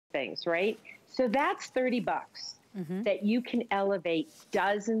things, right? So that's 30 bucks that you can elevate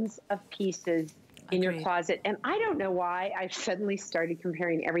dozens of pieces in your closet. And I don't know why I've suddenly started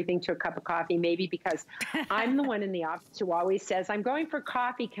comparing everything to a cup of coffee, maybe because I'm the one in the office who always says, I'm going for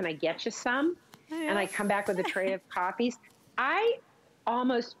coffee, can I get you some? And I come back with a tray of coffees. I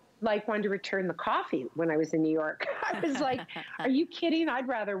almost wanted to return the coffee when I was in New York. I was like, are you kidding? I'd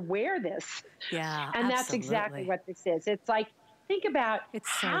rather wear this. Yeah, and that's exactly what this is. It's like, think about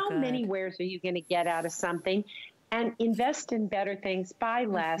how many wears are you going to get out of something, and invest in better things, buy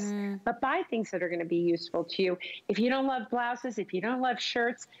less, but buy things that are going to be useful to you. If you don't love blouses, if you don't love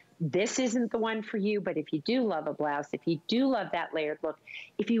shirts, this isn't the one for you. But if you do love a blouse, if you do love that layered look,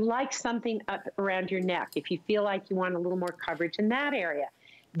 if you like something up around your neck, if you feel like you want a little more coverage in that area,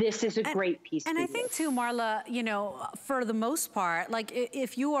 this is a great piece. And I think too, Marla, you know, for the most part, like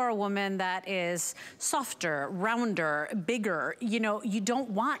if you are a woman that is softer, rounder, bigger, you know, you don't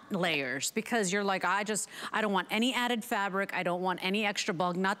want layers because you're like, I don't want any added fabric. I don't want any extra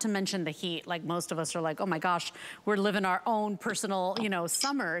bulk, not to mention the heat. Like most of us are like, oh my gosh, we're living our own personal, you know,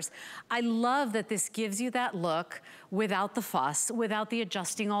 summers. I love that this gives you that look without the fuss, without the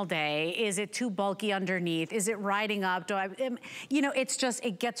adjusting all day. Is it too bulky underneath? Is it riding up? You know, it's just,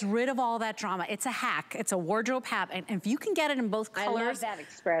 it gets rid of all that drama. It's a hack. It's a wardrobe hack. And if you can get it in both colors. I love that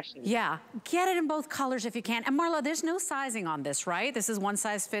expression. Yeah, get it in both colors if you can. And Marla, there's no sizing on this, right? This is one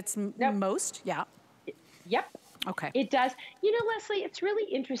size fits most? Yeah. Yep. Okay. It does. You know, Leslie, it's really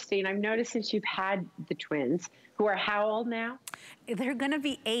interesting. I've noticed since you've had the twins, who are how old now? They're gonna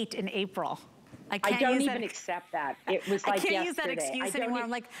be 8 in April. I don't even accept that. It was like yesterday. I can't use that excuse anymore. I'm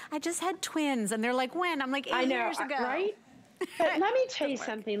like, I just had twins. And they're like, when? I'm like, 8 years ago. Right? But let me tell you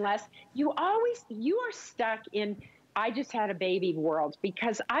something, Les. You are stuck in, I just had a baby world,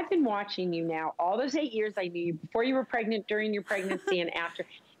 because I've been watching you now all those 8 years. I knew you before you were pregnant, during your pregnancy, and after.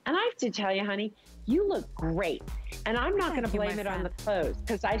 And I have to tell you, honey, you look great. And I'm not going to blame it on the clothes,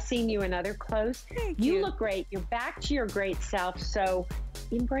 because I've seen you in other clothes. You look great. You're back to your great self. So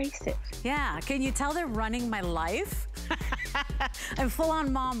embrace it. Yeah. Can you tell they're running my life? I'm full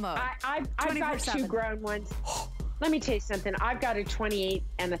on mom mode. I've got 2 grown ones. Let me tell you something. I've got a 28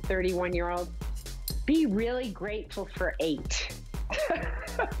 and a 31-year-old. Be really grateful for 8.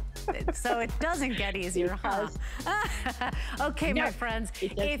 So it doesn't get easier, huh? Okay, no, my friends,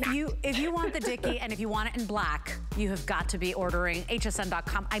 if you want the Dickie and if you want it in black, you have got to be ordering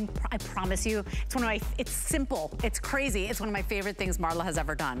hsn.com. I promise you, it's simple, it's crazy. It's one of my favorite things Marla has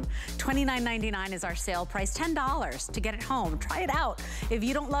ever done. $29.99 is our sale price, $10 to get it home. Try it out. If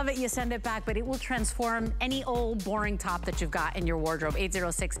you don't love it, you send it back, but it will transform any old boring top that you've got in your wardrobe.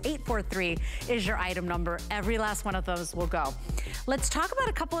 806-843 is your item number. Every last one of those will go. Let's talk about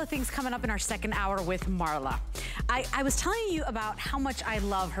a couple of things coming up in our second hour with Marla. I was telling you about how much I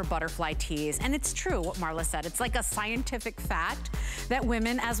love her butterfly tees, and it's true what Marla said. It's like a scientific fact that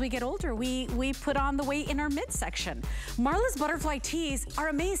women, as we get older, we put on the weight in our midsection. Marla's butterfly tees are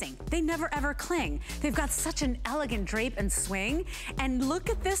amazing. They never ever cling. They've got such an elegant drape and swing. And look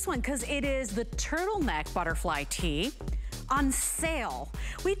at this one, because it is the turtleneck butterfly tee on sale.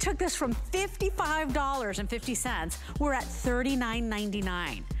 We took this from $55.50. We're at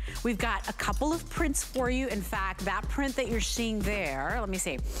 $39.99. We've got a couple of prints for you. In fact, that print that you're seeing there, let me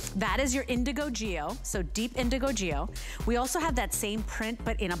see, that is your indigo geo, so deep indigo geo. We also have that same print,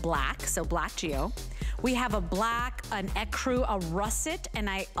 but in a black, so black geo. We have a black, an ecru, a russet, and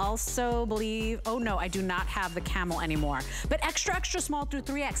I also believe, oh no, I do not have the camel anymore. But extra, extra small through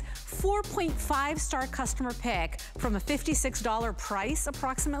 3X. 4.5 star customer pick from a $56 price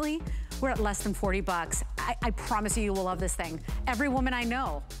approximately. We're at less than 40 bucks. I promise you will love this thing. Every woman I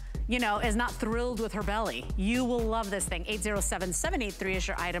know, you know, is not thrilled with her belly. You will love this thing. 807-783 is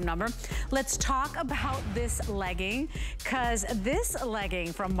your item number. Let's talk about this legging, because this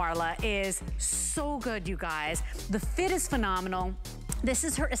legging from Marla is so good, you guys. The fit is phenomenal. This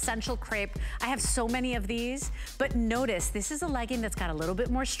is her essential crepe. I have so many of these, but notice this is a legging that's got a little bit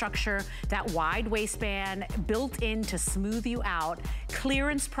more structure, that wide waistband built in to smooth you out.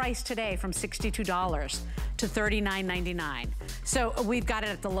 Clearance price today from $62 to $39.99. So we've got it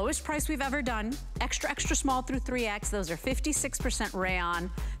at the lowest price we've ever done. Extra, extra small through 3X. Those are 56%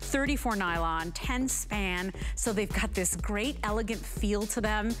 rayon, 34 nylon, 10 span. So they've got this great elegant feel to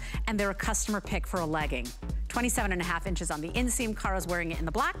them, and they're a customer pick for a legging. 27.5 inches on the inseam. Cara's wearing it in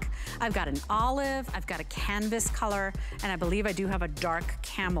the black. I've got an olive, I've got a canvas color, and I believe I do have a dark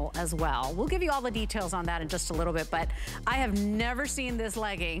camel as well. We'll give you all the details on that in just a little bit, but I have never seen this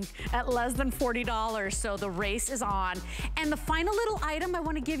legging at less than $40, so the race is on. And the final little item I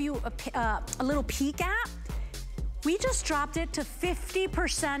want to give you a little peek at. We just dropped it to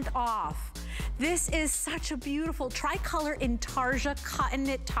 50% off. This is such a beautiful tricolor intarsia cotton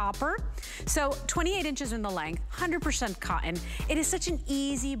knit topper. So 28 inches in the length, 100% cotton. It is such an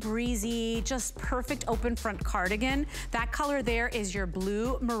easy breezy, just perfect open front cardigan. That color there is your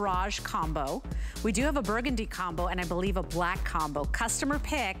blue Mirage combo. We do have a burgundy combo and I believe a black combo. Customer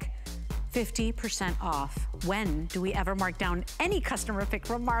pick, 50% off. When do we ever mark down any customer pick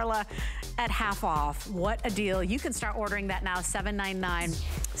from Marla at half off? What a deal. You can start ordering that now. $799,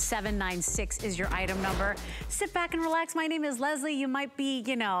 $796 is your item number. Sit back and relax. My name is Leslie. You might be,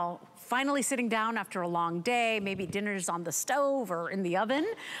 you know, finally sitting down after a long day. Maybe dinner's on the stove or in the oven.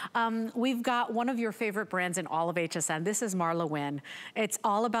 We've got one of your favorite brands in all of HSN. This is MarlaWynne. It's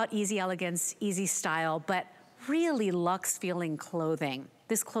all about easy elegance, easy style, but really luxe feeling clothing.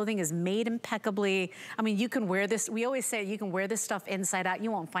 This clothing is made impeccably. I mean, you can wear this. We always say you can wear this stuff inside out. You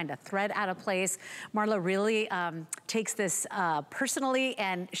won't find a thread out of place. Marla really takes this personally,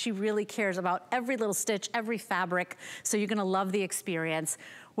 and she really cares about every little stitch, every fabric. So you're gonna love the experience.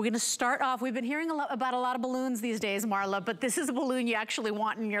 We're gonna start off, we've been hearing about a lot of balloons these days, Marla, but this is a balloon you actually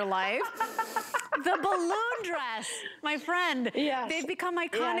want in your life. The balloon dress, my friend. Yes. They've become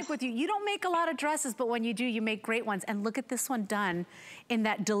iconic with you. You don't make a lot of dresses, but when you do, you make great ones. And look at this one done in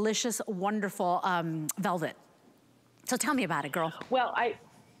that delicious, wonderful velvet. So tell me about it, girl.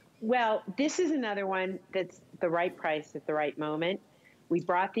 Well, this is another one that's the right price at the right moment. We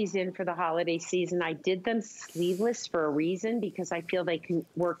brought these in for the holiday season. I did them sleeveless for a reason because I feel they can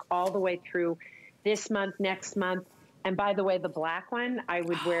work all the way through this month, next month. And by the way, the black one, I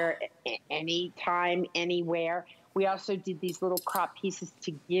would wear anytime, anywhere. We also did these little crop pieces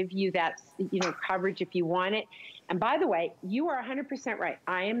to give you that, you know, coverage if you want it. And by the way, you are 100% right.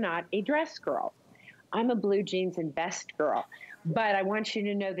 I am not a dress girl. I'm a blue jeans and vest girl. But I want you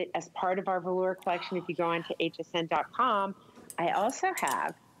to know that as part of our velour collection, if you go on to hsn.com, I also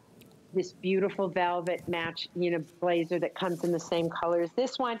have this beautiful velvet match, you know, blazer that comes in the same color as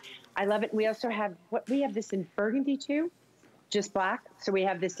this one. I love it. We also have, we have this in burgundy too, just black. So we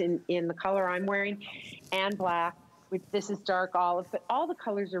have this in the color I'm wearing and black. This is dark olive, but all the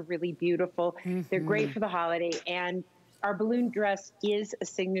colors are really beautiful. They're great for the holiday. And our balloon dress is a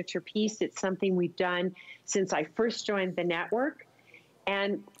signature piece. It's something we've done since I first joined the network.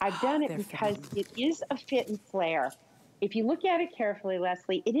 And I've done it because it is a fit and flare. If you look at it carefully,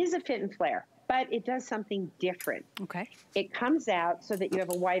 Leslie, it is a fit and flare, but it does something different. Okay. It comes out so that you have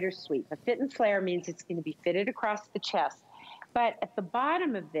a wider sweep. A fit and flare means it's going to be fitted across the chest. But at the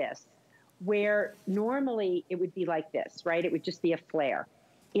bottom of this, where normally it would be like this, right? It would just be a flare.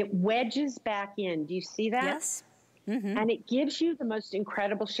 It wedges back in. Do you see that? Yes. And it gives you the most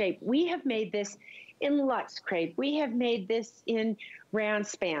incredible shape. We have made this in Luxe Crepe. We have made this in round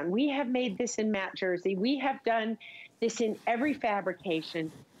span. We have made this in matte jersey. We have done this in every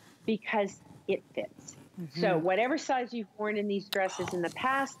fabrication because it fits. So whatever size you've worn in these dresses in the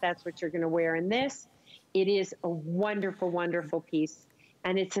past, that's what you're going to wear in this. It is a wonderful, wonderful piece.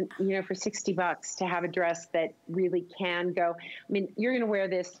 And it's, you know, for $60 to have a dress that really can go. I mean, you're going to wear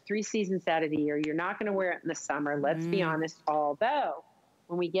this 3 seasons out of the year. You're not going to wear it in the summer. Let's be honest. Although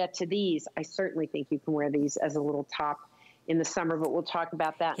when we get to these, I certainly think you can wear these as a little top in the summer, but we'll talk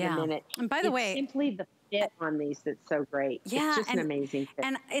about that in a minute. And by the way, simply the fit on these that's so great. It's just an amazing fit.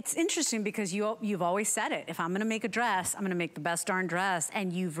 And it's interesting because you've always said it. If I'm gonna make a dress, I'm gonna make the best darn dress.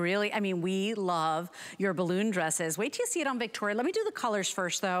 And you've really, I mean, we love your balloon dresses. Wait till you see it on Victoria. Let me do the colors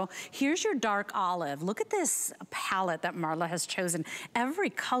first though. Here's your dark olive. Look at this palette that Marla has chosen. Every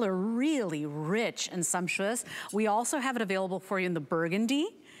color really rich and sumptuous. We also have it available for you in the burgundy.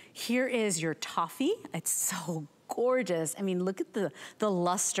 Here is your toffee. It's so gorgeous. I mean, look at the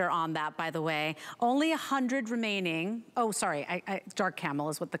luster on that, by the way. Only 100 remaining. Oh, sorry, dark camel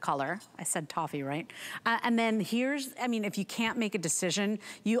is what the color. I said toffee, right? And then here's, I mean, if you can't make a decision,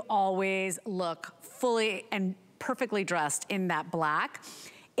 you always look fully and perfectly dressed in that black.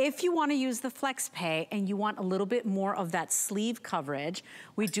 If you want to use the flex pay and you want a little bit more of that sleeve coverage,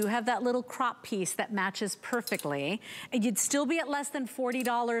 we do have that little crop piece that matches perfectly. And you'd still be at less than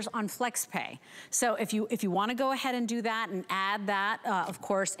 $40 on flex pay. So if you want to go ahead and do that and add that, of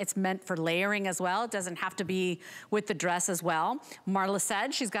course, it's meant for layering as well. It doesn't have to be with the dress as well. Marla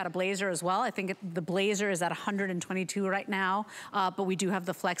said she's got a blazer as well. I think the blazer is at $122 right now, but we do have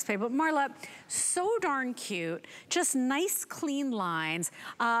the flex pay. But Marla, so darn cute, just nice clean lines.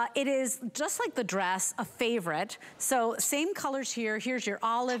 It is just like the dress, a favorite. So same colors here. Here's your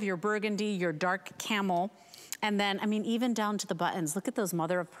olive, your burgundy, your dark camel. And then, I mean, even down to the buttons. Look at those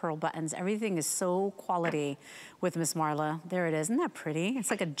mother of pearl buttons. Everything is so quality with Miss Marla. There it is. Isn't that pretty? It's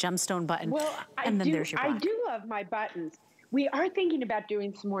like a gemstone button. Well, there's your black. I do love my buttons. We are thinking about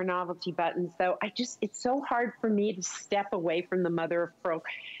doing some more novelty buttons, though. It's so hard for me to step away from the mother of pearl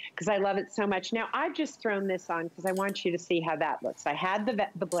because I love it so much. Now, I've just thrown this on because I want you to see how that looks. I had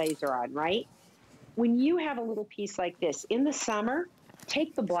the blazer on, right? When you have a little piece like this, in the summer,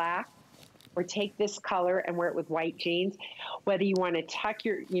 take the black or take this color and wear it with white jeans. Whether you want to tuck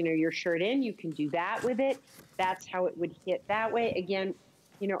your shirt in, you can do that with it. That's how it would hit that way. Again,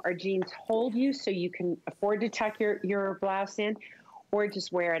 our jeans hold you so you can afford to tuck your blouse in, or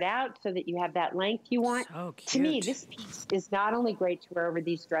just wear it out so that you have that length you want. So cute. To me, this piece is not only great to wear over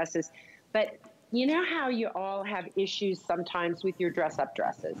these dresses, but you know how you all have issues sometimes with your dress-up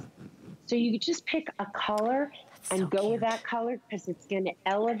dresses? So you just pick a color and go with that color because it's going to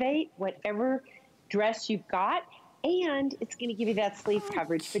elevate whatever dress you've got, and it's going to give you that sleeve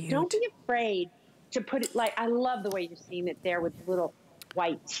coverage. But don't be afraid to put it, like, I love the way you're seeing it there with the little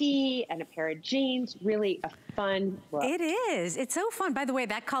white tee and a pair of jeans. Really a fun look. It is. It's so fun. By the way,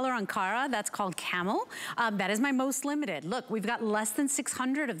 that color on Cara, that's called Camel. That is my most limited. Look, we've got less than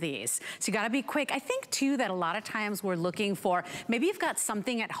 600 of these. So you got to be quick. I think, too, that a lot of times we're looking for, maybe you've got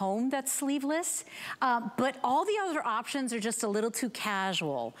something at home that's sleeveless, but all the other options are just a little too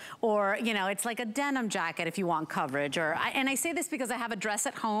casual. Or, it's like a denim jacket if you want coverage. And I say this because I have a dress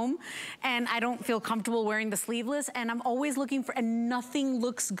at home and I don't feel comfortable wearing the sleeveless, and I'm always looking for, and nothing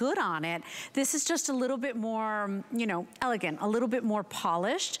looks good on it. This is just a little bit more, elegant, a little bit more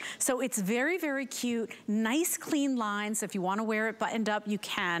polished. So it's very, very cute. Nice, clean lines. If you want to wear it buttoned up, you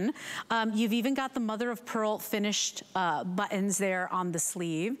can. You've even got the mother of pearl finished buttons there on the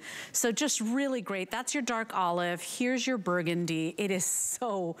sleeve. So just really great. That's your dark olive. Here's your burgundy. It is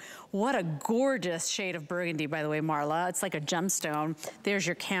so, what a gorgeous shade of burgundy, by the way, Marla. It's like a gemstone. There's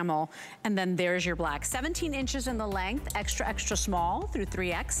your camel. And then there's your black. 17 inches in the length, extra, extra small through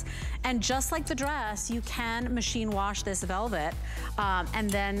 3X. And just like the dress, you can machine wash this velvet and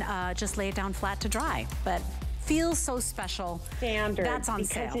then just lay it down flat to dry. But feels so special. Standard. That's on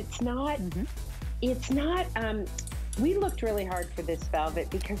sale. Because it's not, we looked really hard for this velvet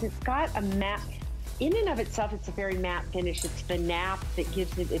because it's got a matte, in and of itself, it's a very matte finish. It's the nap that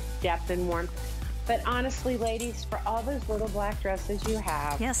gives it its depth and warmth. But honestly, ladies, for all those little black dresses you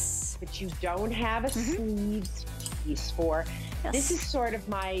have, but you don't have a sleeves piece for, this is sort of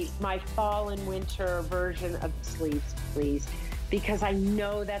my fall and winter version of the sleeves, please, because I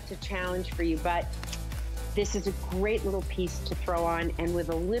know that's a challenge for you, but this is a great little piece to throw on, and with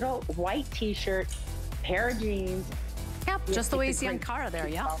a little white t-shirt, pair of jeans. Yep, just the way you see on Cara there,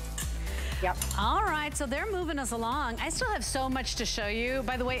 Yep. All right, so they're moving us along. I still have so much to show you.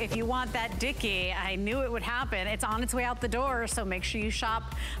 By the way, if you want that dickie, I knew it would happen. It's on its way out the door, so make sure you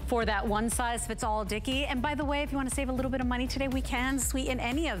shop for that one-size-fits-all dickie. And by the way, if you want to save a little bit of money today, we can sweeten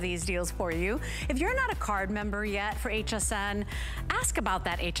any of these deals for you. If you're not a card member yet for HSN, ask about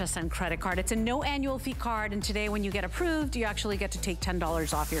that HSN credit card. It's a no annual fee card, and today when you get approved, you actually get to take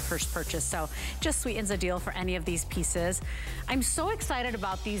 $10 off your first purchase. So just sweetens a deal for any of these pieces. I'm so excited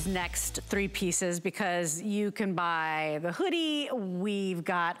about these next 3 pieces because you can buy the hoodie. We've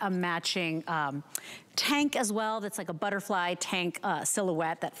got a matching tank as well that's like a butterfly tank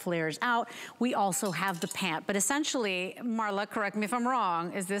silhouette that flares out. We also have the pant, but essentially, Marla, correct me if I'm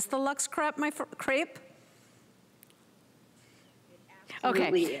wrong, is this the luxe crepe,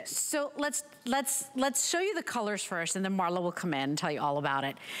 Okay, so let's show you the colors first, and then Marla will come in and tell you all about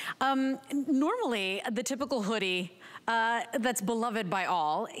it. Normally, the typical hoodie that's beloved by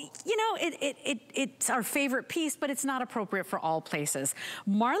all, it's our favorite piece, but it's not appropriate for all places.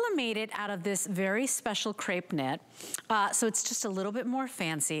 Marla made it out of this very special crepe knit, so it's just a little bit more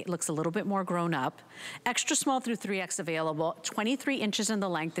fancy. It looks a little bit more grown up. Extra small through 3X available, 23 inches in the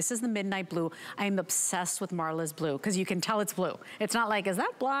length. This is the midnight blue. I am obsessed with Marla's blue because you can tell it's blue. It's not like, is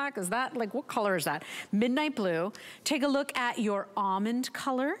that black? Is that, like, what color is that? Midnight blue. Take a look at your almond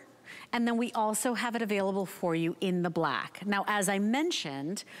color. And then we also have it available for you in the black. Now, as I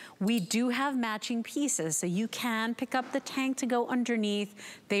mentioned, we do have matching pieces, so you can pick up the tank to go underneath.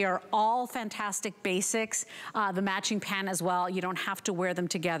 They are all fantastic basics. The matching pant as well. You don't have to wear them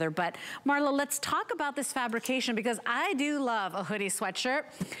together. But Marla, let's talk about this fabrication because I do love a hoodie sweatshirt.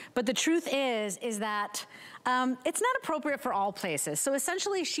 But the truth is that it's not appropriate for all places. So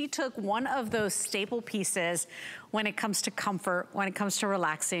essentially, she took one of those staple pieces when it comes to comfort, when it comes to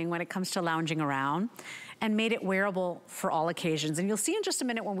relaxing, when it comes to lounging around, and made it wearable for all occasions. And you'll see in just a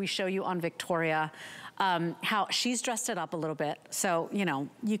minute when we show you on Victoria, how she's dressed it up a little bit. So, you know,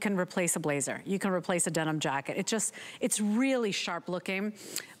 you can replace a blazer. You can replace a denim jacket. It's really sharp looking.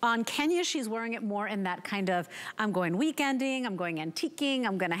 On Kenya, she's wearing it more in that kind of, I'm going weekending, I'm going antiquing,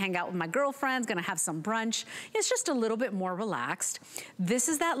 I'm gonna hang out with my girlfriends, gonna have some brunch. It's just a little bit more relaxed. This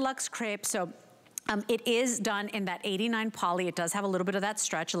is that luxe crepe, so it is done in that 89 poly. It does have a little bit of that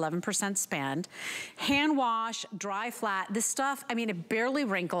stretch, 11% spand. Hand wash, dry flat. This stuff, I mean, it barely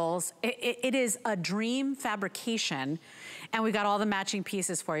wrinkles. It is a dream fabrication. And we got all the matching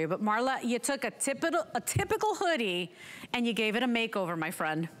pieces for you. But Marla, you took a typical hoodie and you gave it a makeover, my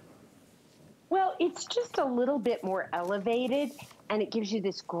friend. Well, it's just a little bit more elevated, and it gives you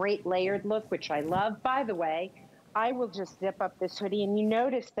this great layered look, which I love. By the way, I will just zip up this hoodie, and you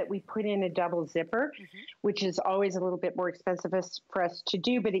notice that we put in a double zipper, which is always a little bit more expensive for us to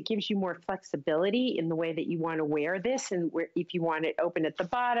do, but it gives you more flexibility in the way that you want to wear this. And if you want it open at the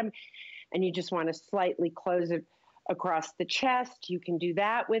bottom and you just want to slightly close it across the chest, you can do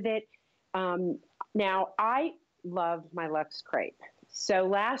that with it. Now, I love my luxe crepe. So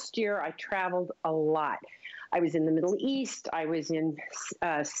last year I traveled a lot. I was in the Middle East. I was in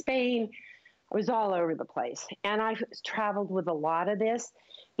Spain. I was all over the place. And I traveled with a lot of this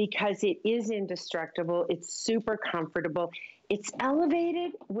because it is indestructible. It's super comfortable. It's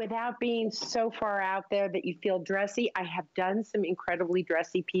elevated without being so far out there that you feel dressy. I have done some incredibly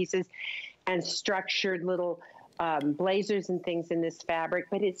dressy pieces and structured little blazers and things in this fabric,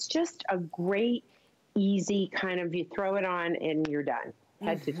 but it's just a great, easy kind of, you throw it on and you're done.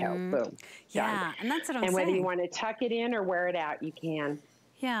 Head to toe, boom. Yeah, done. and that's what I'm saying. And whether you want to tuck it in or wear it out, you can.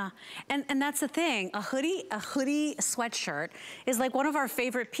 Yeah, and that's the thing. A hoodie sweatshirt is like one of our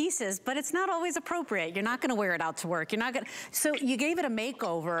favorite pieces, but it's not always appropriate. You're not gonna wear it out to work. You're not gonna, so you gave it a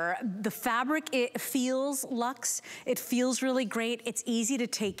makeover. The fabric, it feels luxe. It feels really great. It's easy to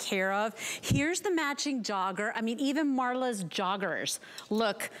take care of. Here's the matching jogger. I mean, even Marla's joggers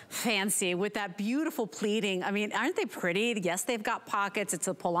look fancy with that beautiful pleating. I mean, aren't they pretty? Yes, they've got pockets. It's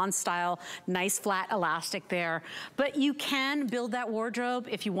a pull-on style, nice flat elastic there. But you can build that wardrobe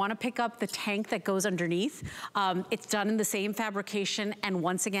if you want to pick up the tank that goes underneath. It's done in the same fabrication, and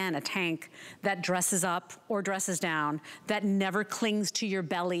once again, a tank that dresses up or dresses down, that never clings to your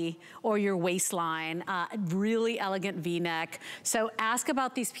belly or your waistline. Really elegant V-neck. So ask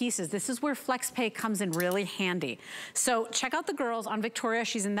about these pieces. This is where FlexPay comes in really handy. So check out the girls on Victoria.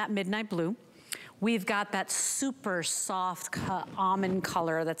 She's in that midnight blue. We've got that super soft almond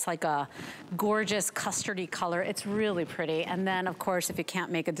color that's like a gorgeous custardy color. It's really pretty. And then, of course, if you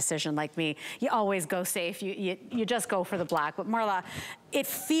can't make a decision like me, you always go safe. You just go for the black. But Marla, it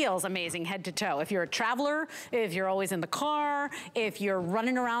feels amazing head to toe. If you're a traveler, if you're always in the car, if you're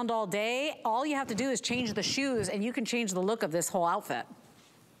running around all day, all you have to do is change the shoes and you can change the look of this whole outfit.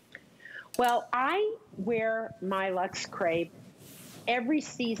 Well, I wear my luxe crepe every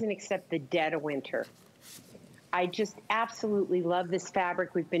season except the dead of winter. I just absolutely love this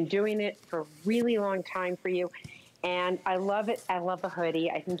fabric. We've been doing it for a really long time for you, and I love it. I love a hoodie.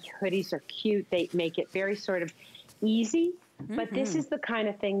 I think hoodies are cute. They make it very sort of easy, but this is the kind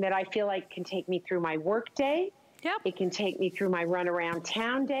of thing that I feel like can take me through my work day. Yep. It can take me through my run around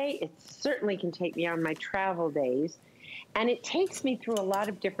town day. It certainly can take me on my travel days. And it takes me through a lot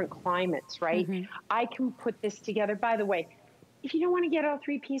of different climates, right? I can put this together. By the way, if you don't want to get all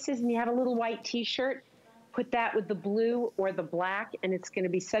three pieces and you have a little white t-shirt, put that with the blue or the black, and it's going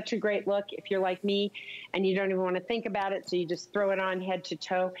to be such a great look. If you're like me and you don't even want to think about it, so you just throw it on head to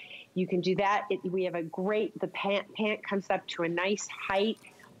toe, you can do that. We have a great, the pant comes up to a nice height,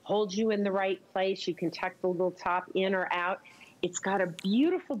 holds you in the right place. You can tuck the little top in or out. It's got a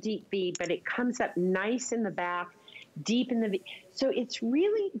beautiful deep V, but it comes up nice in the back, deep in the V. So it's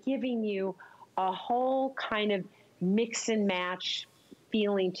really giving you a whole kind of mix and match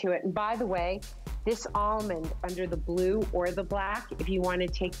feeling to it. And by the way, this almond under the blue or the black, if you want to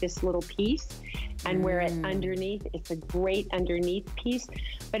take this little piece and wear it underneath, it's a great underneath piece,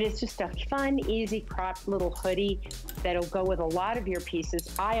 but it's just a fun, easy cropped little hoodie that'll go with a lot of your pieces.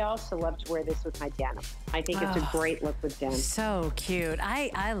 I also love to wear this with my denim. I think it's a great look with denim. So cute.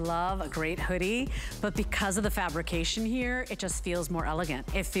 I love a great hoodie, but because of the fabrication here, it just feels more elegant.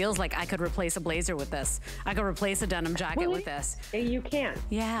 It feels like I could replace a blazer with this. I could replace a denim jacket with this. You can.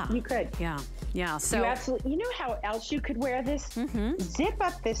 Yeah. You could. Yeah. Yeah. So you absolutely, you know how else you could wear this? Zip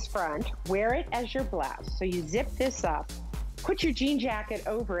up this front, wear it as your blouse. So you zip this up, put your jean jacket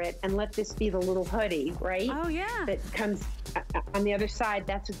over it, and let this be the little hoodie, right? Oh, yeah. That comes on the other side,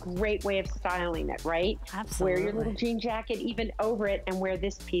 that's a great way of styling it, right? Absolutely. Wear your little jean jacket even over it and wear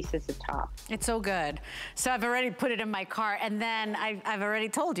this piece as a top. It's so good. So I've already put it in my cart, and then I've already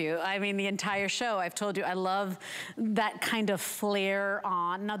told you, I mean, the entire show, I've told you I love that kind of flare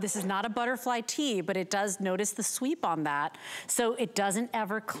on. Now, this is not a butterfly tee, but it does, notice the sweep on that. So it doesn't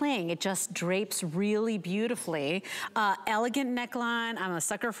ever cling. It just drapes really beautifully. Elegant neckline. I'm a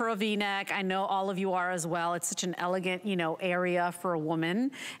sucker for a V-neck. I know all of you are as well. It's such an elegant, you know, area for a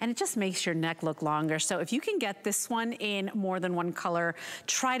woman, and it just makes your neck look longer. So if you can get this one in more than one color,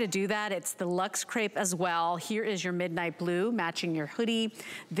 try to do that. It's the luxe crepe as well. Here is your midnight blue matching your hoodie.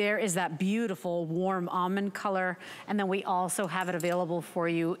 There is that beautiful warm almond color, and then we also have it available for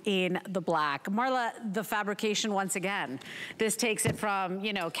you in the black. Marla, the fabrication once again, this takes it from,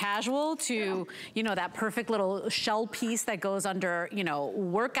 you know, casual to, you know, that perfect little shell piece that goes under, you know,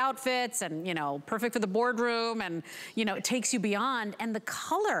 work outfits and, you know, perfect for the boardroom, and, you know, it takes you beyond. And the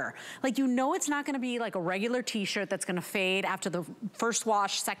color, like, you know, it's not gonna be like a regular t-shirt that's gonna fade after the first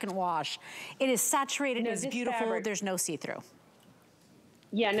wash, second wash. It is saturated, it's beautiful, fabric, there's no see-through.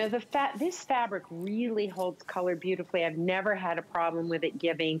 Yeah, no, this fabric really holds color beautifully. I've never had a problem with it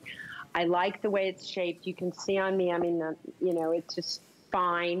giving. I like the way it's shaped. You can see on me, I mean, you know, it's just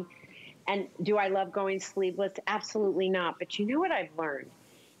fine. And do I love going sleeveless? Absolutely not. But you know what I've learned?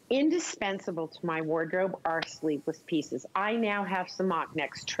 Indispensable to my wardrobe are sleeveless pieces. I now have some mock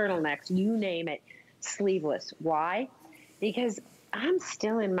necks, turtlenecks, you name it, sleeveless. Why? Because I'm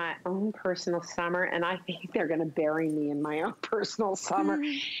still in my own personal summer, and I think they're going to bury me in my own personal summer.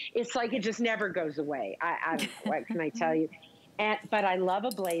 It's like it just never goes away. I don't know, what can I tell you? But I love a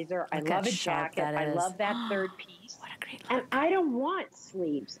blazer. I love a jacket. I love that third piece. What a great look. And I don't want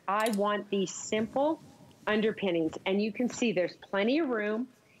sleeves. I want these simple underpinnings. And you can see there's plenty of room.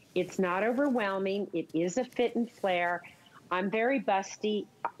 It's not overwhelming. It is a fit and flare. I'm very busty.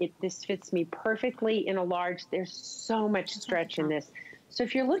 This fits me perfectly in a large. There's so much stretch in this. So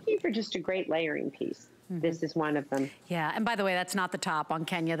if you're looking for just a great layering piece, this is one of them. Yeah, and by the way, that's not the top on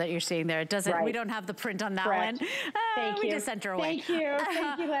Kenya that you're seeing there. It doesn't, we don't have the print on that one. Thank you. We just sent her away.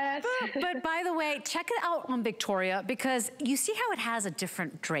 Thank you, Les. But by the way, check it out on Victoria, because you see how it has a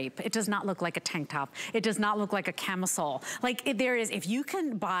different drape. It does not look like a tank top. It does not look like a camisole. Like, if you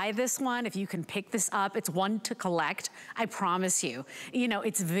can buy this one, if you can pick this up, it's one to collect, I promise you. You know,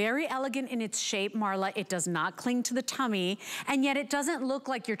 it's very elegant in its shape, Marla. It does not cling to the tummy, and yet it doesn't look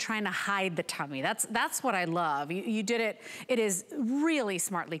like you're trying to hide the tummy. That's what I love. You did it. It is really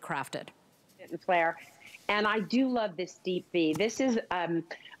smartly crafted. And flare. And I do love this deep V. This is,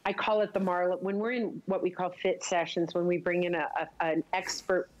 I call it the Marla. When we're in what we call fit sessions, when we bring in an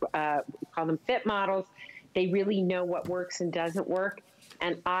expert, we call them fit models, they really know what works and doesn't work.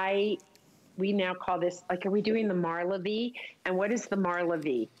 And we now call this, like, are we doing the Marla V? And what is the Marla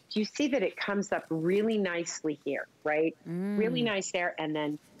V? Do you see that it comes up really nicely here, right? Really nice there. And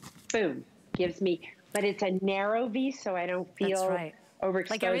then, boom, gives me... But it's a narrow V, so I don't feel overexposed.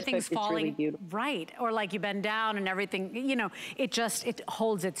 Like everything's falling, really beautiful. Right. Or like you bend down and everything, you know, it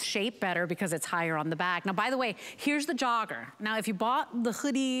holds its shape better because it's higher on the back. Now, by the way, here's the jogger. Now, if you bought the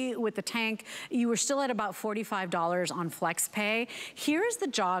hoodie with the tank, you were still at about $45 on FlexPay. Here's the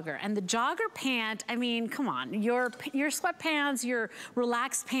jogger. And the jogger pant, I mean, come on, your sweatpants, your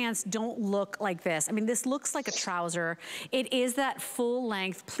relaxed pants don't look like this. I mean, this looks like a trouser. It is that full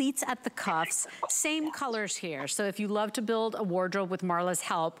length, pleats at the cuffs, same colors here. So if you love to build a wardrobe with Marla's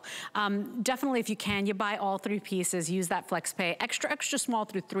help, definitely if you can, you buy all 3 pieces, use that FlexPay. Extra small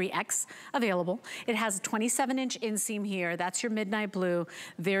through 3X available. It has a 27-inch inseam here. That's your midnight blue.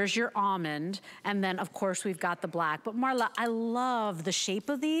 There's your almond. And then, of course, we've got the black. But Marla, I love the shape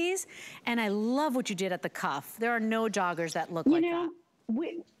of these, and I love what you did at the cuff. There are no joggers that look like that.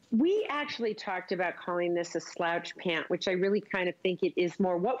 We actually talked about calling this a slouch pant, which I really kind of think it is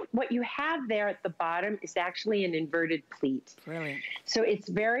more. What you have there at the bottom is actually an inverted pleat. Brilliant. So it's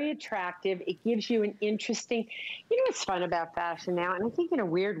very attractive. It gives you an interesting, you know what's fun about fashion now, and I think in a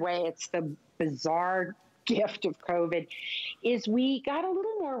weird way it's the bizarre gift of COVID, is we got a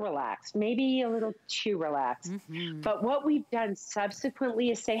little more relaxed, maybe a little too relaxed. But what we've done subsequently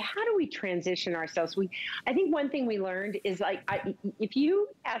is say, how do we transition ourselves? I think one thing we learned is, like, if you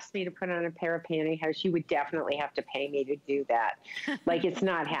asked me to put on a pair of pantyhose, you would definitely have to pay me to do that. Like, it's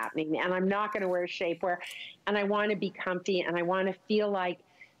not happening. And I'm not going to wear shapewear. And I want to be comfy, and I want to feel like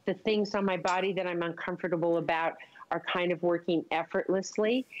the things on my body that I'm uncomfortable about are kind of working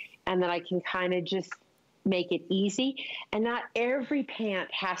effortlessly, and that I can kind of just make it easy. And not every pant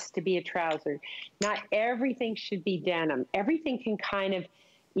has to be a trouser. Not everything should be denim. Everything can kind of,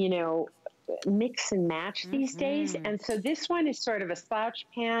 you know, mix and match these days. And so this one is sort of a slouch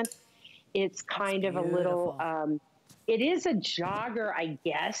pant. It's kind of a little, it is a jogger, I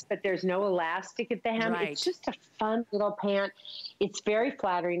guess, but there's no elastic at the hem. Right. It's just a fun little pant. It's very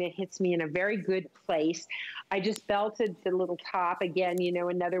flattering. It hits me in a very good place. I just belted the little top. Again, you know,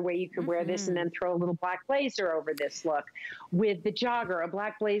 another way you could wear this and then throw a little black blazer over this look. With the jogger, a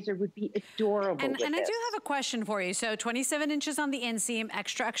black blazer would be adorable. And I do have a question for you. So 27 inches on the inseam,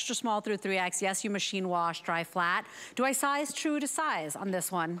 extra, extra small through 3X. Yes, you machine wash, dry flat. Do I size true to size on this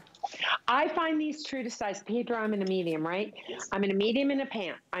one? I find these true to size. Pedro, I'm in a medium, right? I'm in a medium in a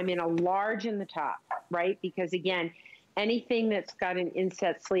pant. I'm in a large in the top, right? Because again, anything that's got an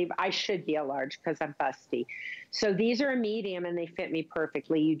inset sleeve, I should be a large because I'm busty. So these are a medium and they fit me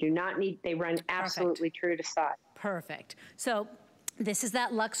perfectly. You do not need, they run absolutely true to size. Perfect. So this is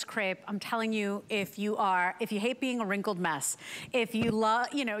that luxe crepe. I'm telling you, if you hate being a wrinkled mess, if you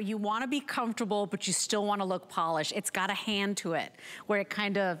love, you know, you want to be comfortable, but you still want to look polished, it's got a hand to it where it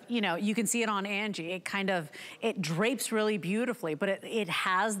kind of, you know, you can see it on Angie. It drapes really beautifully, but it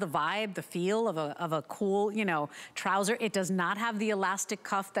has the vibe, the feel of a cool, you know, trouser. It does not have the elastic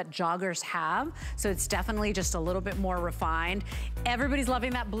cuff that joggers have. So it's definitely just a little bit more refined. Everybody's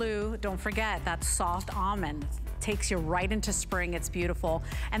loving that blue. Don't forget that soft almond. Takes you right into spring. It's beautiful.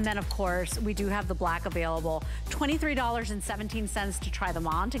 And then of course, we do have the black available. $23.17 to try them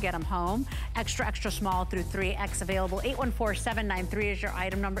on, to get them home. Extra, extra small through 3X available. 814-793 is your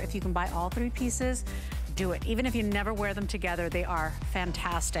item number. If you can buy all 3 pieces, do it. Even if you never wear them together, they are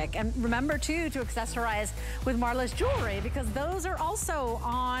fantastic. And remember too, to accessorize with Marla's jewelry, because those are also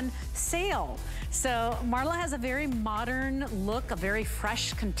on sale. So Marla has a very modern look, a very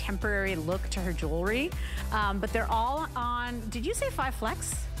fresh, contemporary look to her jewelry. But they're all on, did you say 5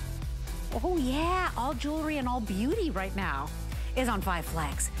 Flex? Oh yeah, all jewelry and all beauty right now is on 5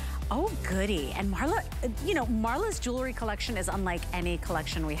 Flex. Oh, goody. And Marla, you know, Marla's jewelry collection is unlike any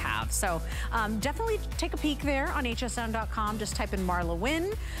collection we have. So definitely take a peek there on hsn.com. Just type in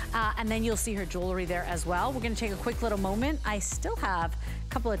MarlaWynne, and then you'll see her jewelry there as well. We're going to take a quick little moment. I still have a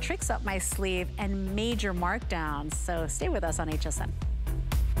couple of tricks up my sleeve and major markdowns. So stay with us on HSN.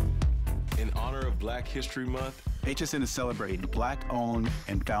 In honor of Black History Month, HSN is celebrating Black-owned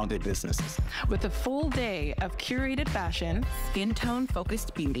and founded businesses. With a full day of curated fashion, skin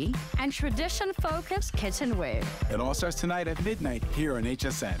tone-focused beauty, and tradition-focused kitchenware. It all starts tonight at midnight here on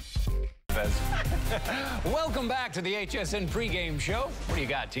HSN. Welcome back to the HSN pregame show. What do you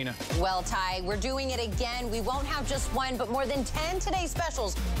got, Tina? Well, Ty, we're doing it again. We won't have just one, but more than 10 Today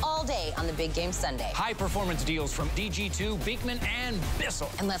specials all day on the Big Game Sunday. High performance deals from DG2, Beekman, and Bissell.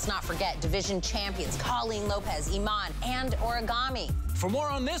 And let's not forget division champions Colleen Lopez, Iman, and Origami. For more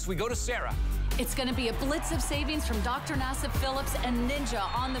on this, we go to Sarah. It's going to be a blitz of savings from Dr. Nassif Phillips and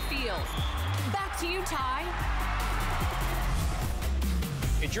Ninja on the field. Back to you, Ty.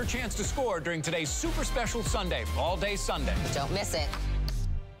 It's your chance to score during today's super special Sunday, all day Sunday. Don't miss it.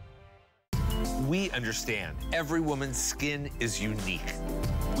 We understand every woman's skin is unique.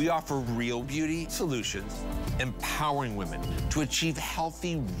 We offer real beauty solutions, empowering women to achieve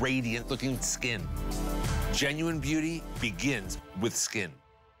healthy, radiant-looking skin. Genuine beauty begins with skin.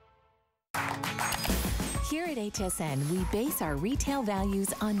 Here at HSN, we base our retail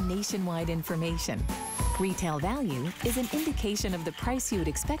values on nationwide information. Retail value is an indication of the price you would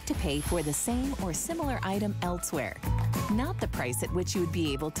expect to pay for the same or similar item elsewhere, not the price at which you would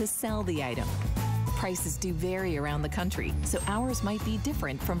be able to sell the item. Prices do vary around the country, so ours might be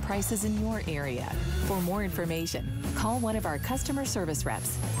different from prices in your area. For more information, call one of our customer service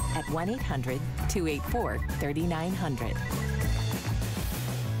reps at 1-800-284-3900.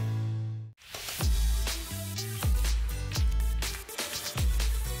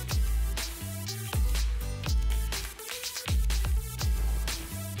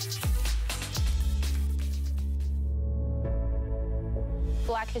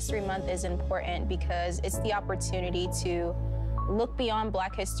 Black History Month is important because it's the opportunity to look beyond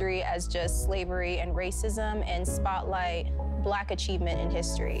Black history as just slavery and racism and spotlight Black achievement in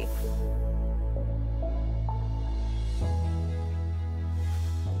history.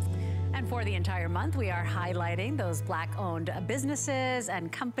 And for the entire month, we are highlighting those Black-owned businesses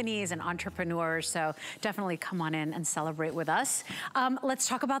and companies and entrepreneurs. So definitely come on in and celebrate with us. Let's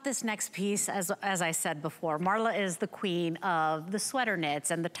talk about this next piece. As I said before, Marla is the queen of the sweater knits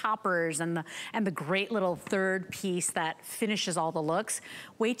and the toppers and the great little third piece that finishes all the looks.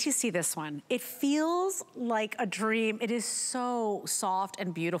 Wait till you see this one. It feels like a dream. It is so soft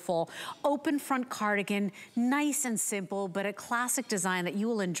and beautiful. Open front cardigan, nice and simple, but a classic design that you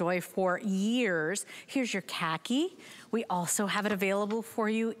will enjoy for for years. Here's your khaki. We also have it available for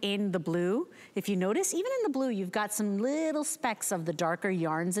you in the blue. If you notice, even in the blue, you've got some little specks of the darker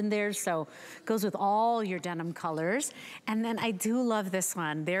yarns in there, so it goes with all your denim colors. And then I do love this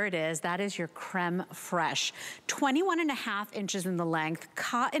one. There it is. That is your creme fraiche. 21.5 inches in the length,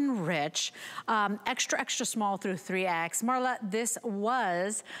 cotton rich, extra, extra small through 3X. Marla, this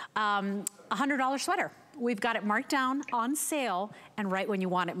was $100 sweater. We've got it marked down on sale and right when you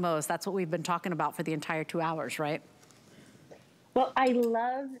want it most. That's what we've been talking about for the entire 2 hours, right? Well, I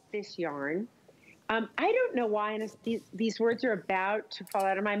love this yarn. I don't know why, and these words are about to fall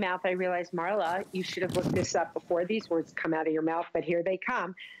out of my mouth. I realize, Marla, you should have looked this up before these words come out of your mouth, but here they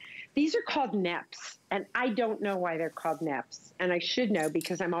come. These are called neps, and I don't know why they're called neps, and I should know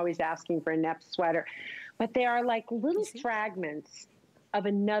because I'm always asking for a nep sweater. But they are like little fragments of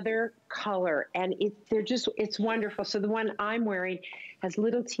another color, and it's wonderful. So the one I'm wearing has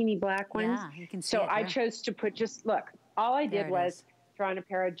little teeny black ones. Yeah, you can see so it, I chose to put look, all I did was throw on a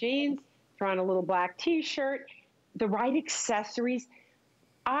pair of jeans, throw on a little black t-shirt, the right accessories.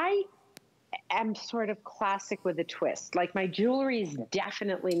 I am sort of classic with a twist. Like my jewelry is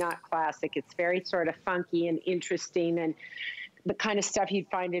definitely not classic. It's very sort of funky and interesting and the kind of stuff you'd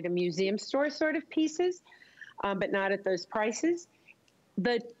find at a museum store sort of pieces, but not at those prices.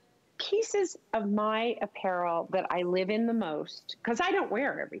 The pieces of my apparel that I live in the most, because I don't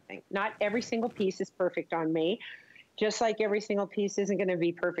wear everything. Not every single piece is perfect on me, just like every single piece isn't going to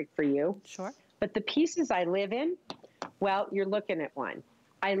be perfect for you. Sure. But the pieces I live in, well, you're looking at one.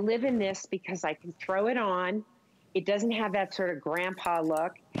 I live in this because I can throw it on. It doesn't have that sort of grandpa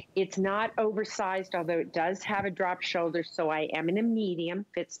look. It's not oversized, although it does have a drop shoulder, so I am in a medium,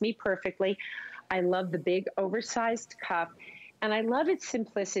 fits me perfectly. I love the big oversized cuff. And I love its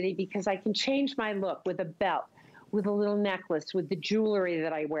simplicity because I can change my look with a belt, with a little necklace, with the jewelry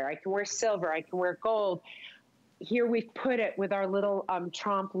that I wear. I can wear silver, I can wear gold. Here we've put it with our little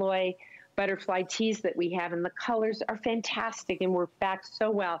trompe-l'oeil butterfly tees that we have, and the colors are fantastic and work back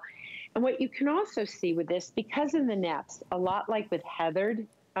so well. And what you can also see with this, because in the neps, a lot like with heathered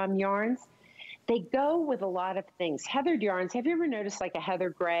yarns, they go with a lot of things. Heathered yarns, have you ever noticed like a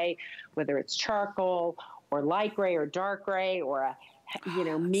heather gray, whether it's charcoal or light gray or dark gray or a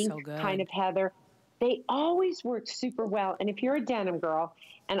mink kind of heather? They always work super well. And if you're a denim girl,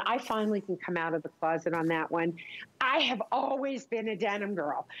 and I finally can come out of the closet on that one, I have always been a denim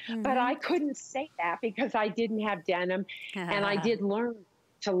girl. But I couldn't say that because I didn't have denim. And I did learn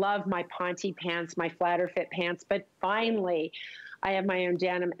to love my Ponte pants, my flatter fit pants. But finally, I have my own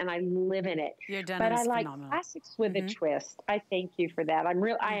denim and I live in it. Your denim but is I like phenomenal. Classics with a twist. I thank you for that. I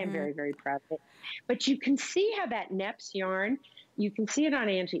am very, very proud of it. But you can see how that neps yarn, you can see it on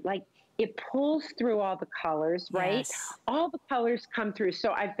Angie, like it pulls through all the colors, right? Yes. All the colors come through.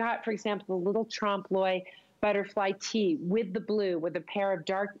 So I've got, for example, the little trompe-l'oeil butterfly tee with the blue, with a pair of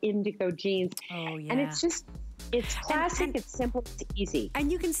dark indigo jeans. Oh, yeah. And it's just, it's classic, it's simple, it's easy.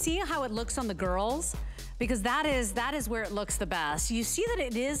 And you can see how it looks on the girls, because that is where it looks the best. You see that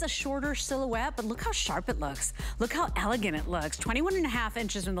it is a shorter silhouette, but look how sharp it looks. Look how elegant it looks. 21.5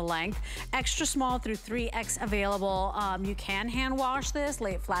 inches in the length, extra small through 3X available. You can hand wash this,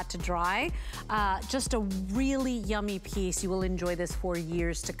 lay it flat to dry. Just a really yummy piece. You will enjoy this for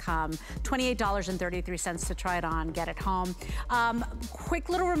years to come. $28.33 to try it on, get it home. Quick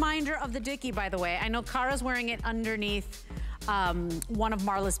little reminder of the Dickie, by the way. I know Kara's wearing it underneath one of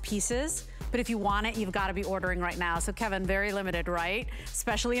Marla's pieces. But if you want it, you've got to be ordering right now. So Kevin, very limited, right?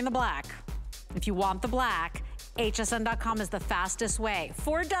 Especially in the black. If you want the black, hsn.com is the fastest way.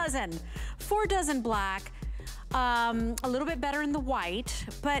 4 dozen black. A little bit better in the white,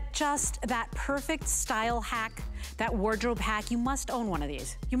 but just that perfect style hack, that wardrobe hack. You must own one of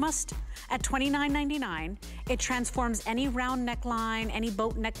these. You must. At $29.99, it transforms any round neckline, any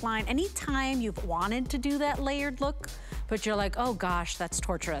boat neckline, anytime you've wanted to do that layered look, but you're like, oh gosh, that's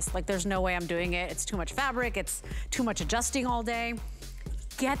torturous. Like there's no way I'm doing it. It's too much fabric. It's too much adjusting all day.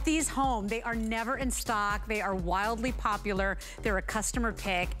 Get these home. They are never in stock. They are wildly popular. They're a customer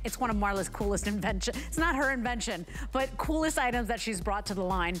pick. It's one of Marla's coolest inventions. It's not her invention, but coolest items that she's brought to the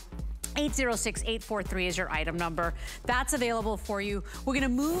line. 806-843 is your item number. That's available for you. We're gonna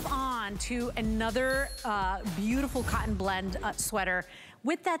move on to another beautiful cotton blend sweater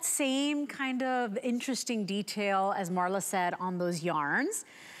with that same kind of interesting detail, as Marla said, on those yarns.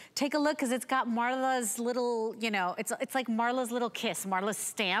 Take a look, because it's got Marla's little, you know, it's like Marla's little kiss, Marla's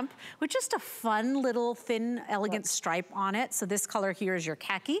stamp, with just a fun little thin, elegant stripe on it. So this color here is your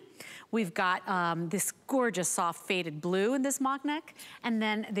khaki. We've got this gorgeous soft faded blue in this mock neck. And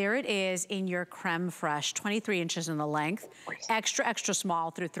then there it is in your creme fraiche, 23 inches in the length, extra, extra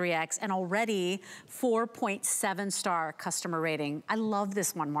small through 3X, and already 4.7 star customer rating. I love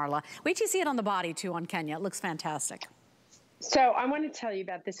this one, Marla. Wait till you see it on the body too on Kenya. It looks fantastic. So I want to tell you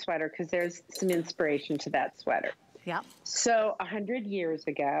about this sweater because there's some inspiration to that sweater. Yeah. So 100 years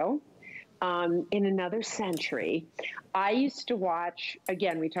ago, in another century, I used to watch,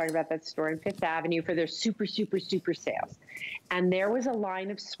 again, we talked about that store in Fifth Avenue for their super, super, super sales. And there was a line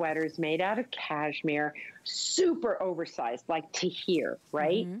of sweaters made out of cashmere, super oversized, like to here,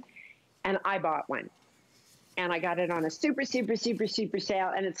 right? Mm-hmm. And I bought one. And I got it on a super, super, super, super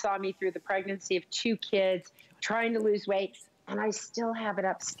sale. And it saw me through the pregnancy of 2 kids, trying to lose weight. And I still have it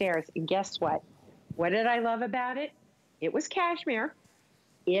upstairs. And guess what? What did I love about it? It was cashmere.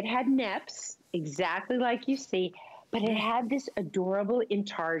 It had neps, exactly like you see, but it had this adorable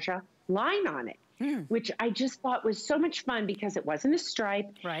intarsia line on it, which I just thought was so much fun because it wasn't a stripe.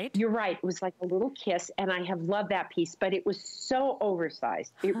 Right. You're right. It was like a little kiss, and I have loved that piece, but it was so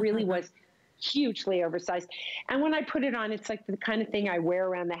oversized. It really was hugely oversized. And when I put it on, it's like the kind of thing I wear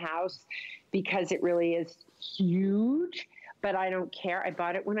around the house because it really is huge. But I don't care. I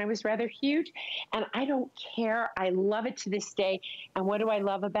bought it when I was rather huge, and I don't care. I love it to this day. And what do I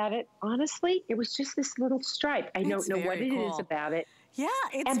love about it? Honestly, it was just this little stripe. I don't know what it is about it. Yeah.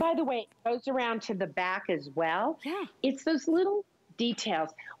 And by the way, it goes around to the back as well. Yeah. It's those little details.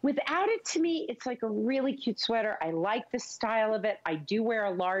 Without it, to me, it's like a really cute sweater. I like the style of it. I do wear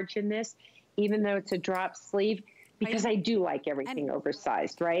a large in this, even though it's a drop sleeve. Because I do like everything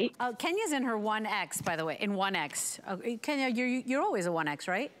oversized, right? Kenya's in her 1X, by the way, in 1X. Kenya, you're always a 1X,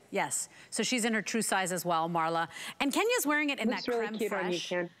 right? Yes. So she's in her true size as well, Marla. And Kenya's wearing it in that creme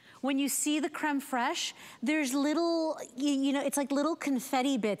fraiche. When you see the creme fraiche, there's little, you know, it's like little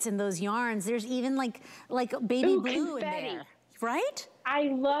confetti bits in those yarns. There's even like baby blue confetti in there, right? I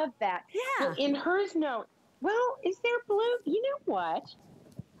love that. Yeah. Well, in hers, no. Well, is there blue? You know what?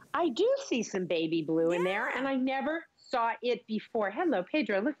 I do see some baby blue in there, and I never saw it before. Hello,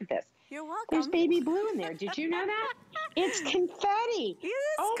 Pedro, look at this. You're welcome. There's baby blue in there. Did you know that? It's confetti. It is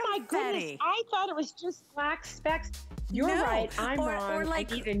confetti. My goodness. I thought it was just black specks. You're right. I'm wrong. Or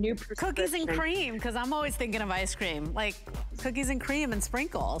like I need a new prescription. Cookies and cream, because I'm always thinking of ice cream. Like cookies and cream and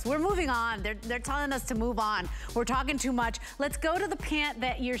sprinkles. We're moving on. They're telling us to move on. We're talking too much. Let's go to the pant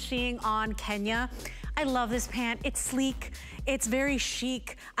that you're seeing on Kenya. I love this pant. It's sleek. It's very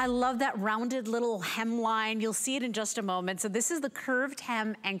chic. I love that rounded little hemline. You'll see it in just a moment. So this is the curved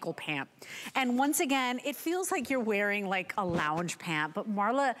hem ankle pant. And once again, it feels like you're wearing like a lounge pant, but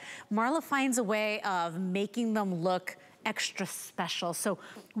Marla finds a way of making them look extra special. So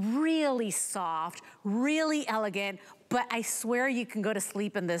really soft, really elegant, but I swear you can go to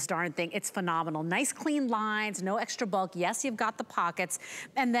sleep in this darn thing. It's phenomenal. Nice clean lines, no extra bulk. Yes, you've got the pockets.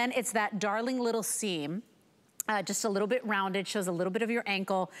 And then it's that darling little seam. Just a little bit rounded, shows a little bit of your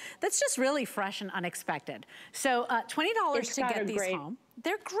ankle. That's just really fresh and unexpected. So $20 to get these home.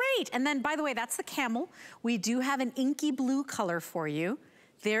 They're great. And then, by the way, that's the camel. We do have an inky blue color for you.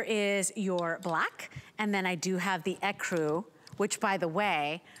 There is your black, and then I do have the ecru, which, by the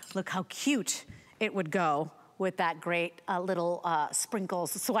way, look how cute it would go with that great little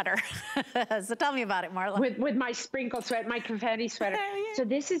sprinkles sweater. So tell me about it, Marla. With my sprinkle sweater, my confetti sweater. So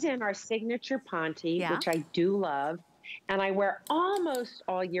this is in our signature ponte, which I do love. And I wear almost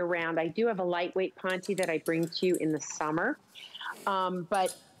all year round. I do have a lightweight ponte that I bring to you in the summer.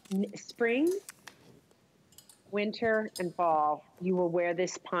 But spring, winter, and fall, you will wear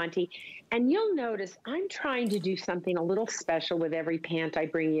this ponte. And you'll notice I'm trying to do something a little special with every pant I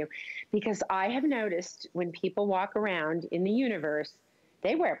bring you, because I have noticed when people walk around in the universe,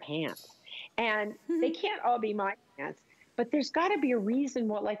 they wear pants. And they can't all be my pants, but there's got to be a reason.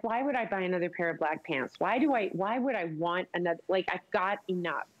 Like, why would I buy another pair of black pants? Why would I want another? Like, I've got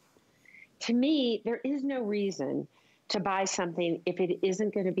enough. To me, there is no reason to buy something if it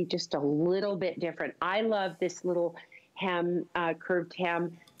isn't going to be just a little bit different. I love this little hem, curved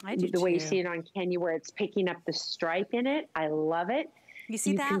hem. I do the way you see it on Kenya, where it's picking up the stripe in it. I love it. You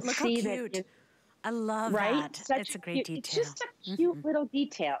see that? Look how cute. I love that. It's a great detail. It's just a cute little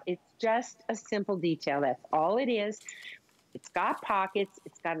detail. It's just a simple detail. That's all it is. It's got pockets.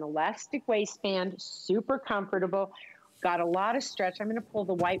 It's got an elastic waistband, super comfortable. Got a lot of stretch. I'm going to pull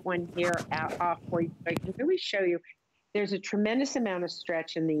the white one here off for you so I can really show you. There's a tremendous amount of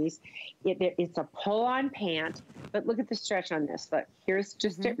stretch in these. It's a pull-on pant, but look at the stretch on this. Look, here's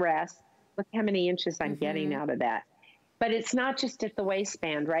just at rest. Look how many inches I'm getting out of that. But it's not just at the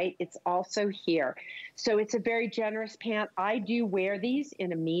waistband, right? It's also here. So it's a very generous pant. I do wear these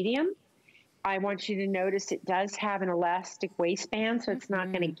in a medium. I want you to notice it does have an elastic waistband, so it's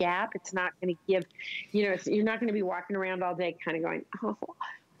not going to gap. It's not going to give, you know, you're not going to be walking around all day kind of going, oh,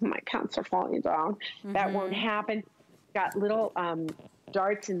 my pants are falling down. That won't happen. Got little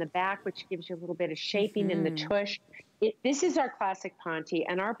darts in the back, which gives you a little bit of shaping in the tush. This is our classic ponte,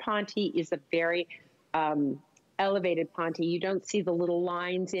 and our ponte is a very elevated ponte. You don't see the little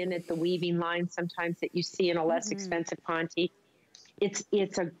lines in it, the weaving lines sometimes that you see in a less expensive ponte.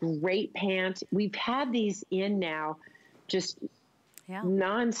 It's a great pant. We've had these in now just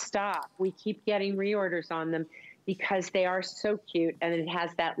nonstop. We keep getting reorders on them because they are so cute, and it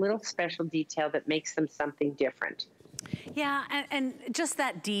has that little special detail that makes them something different. Yeah, and just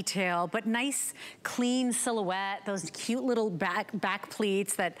that detail, but nice, clean silhouette, those cute little back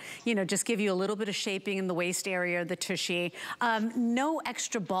pleats that, you know, just give you a little bit of shaping in the waist area, the tushy. No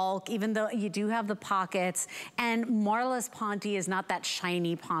extra bulk, even though you do have the pockets. And Marla's ponte is not that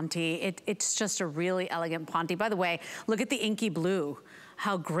shiny ponte. It's just a really elegant ponte. By the way, look at the inky blue.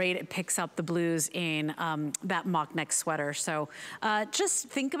 How great it picks up the blues in that mock neck sweater. So just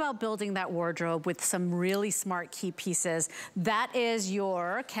think about building that wardrobe with some really smart key pieces. That is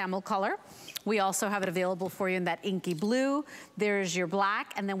your camel color. We also have it available for you in that inky blue. There's your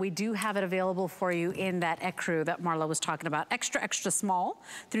black, and then we do have it available for you in that ecru that Marla was talking about. Extra, extra small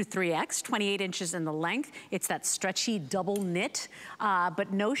through 3X, 28 inches in the length. It's that stretchy double knit,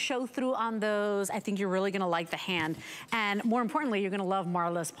 but no show through on those. I think you're really gonna like the hand. And more importantly, you're gonna love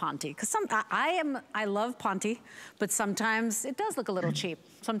Marla's ponte. Because I love ponte, but sometimes it does look a little cheap.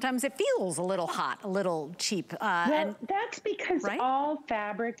 Sometimes it feels a little hot, a little cheap. Well, that's because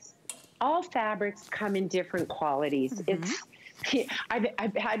all fabrics come in different qualities.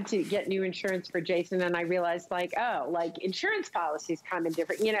 I've had to get new insurance for Jason, and I realized, like, oh, like insurance policies come in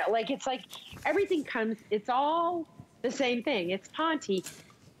different, you know, like it's like everything comes, it's all the same thing. It's ponte,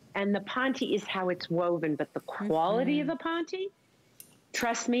 and the ponte is how it's woven, but the quality of the ponte,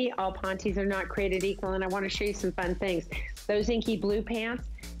 trust me, all pontes are not created equal, and I want to show you some fun things. Those inky blue pants,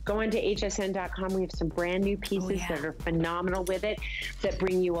 go into hsn.com. We have some brand new pieces that are phenomenal with it, that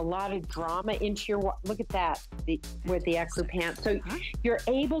bring you a lot of drama into your, look at that, with the ecru pants. So you're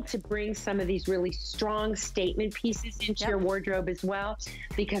able to bring some of these really strong statement pieces into your wardrobe as well,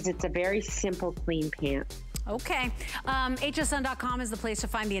 because it's a very simple, clean pant. Okay, hsn.com is the place to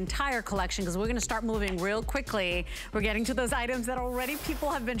find the entire collection, because we're going to start moving real quickly. We're getting to those items that already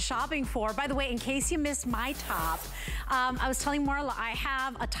people have been shopping for. By the way, in case you missed my top, I was telling Marla I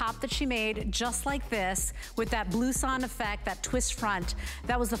have a top that she made just like this, with that blouson effect, that twist front.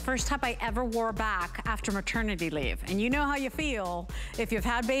 That was the first top I ever wore back after maternity leave. And you know how you feel if you've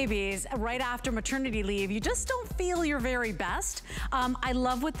had babies right after maternity leave. You just don't feel your very best. I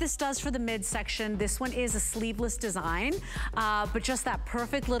love what this does for the midsection. This one is a sleeveless design, but just that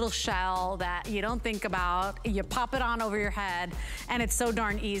perfect little shell that you don't think about. You pop it on over your head, and it's so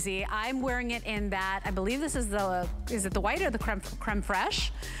darn easy. I'm wearing it in that, I believe this is the, is it the white or the creme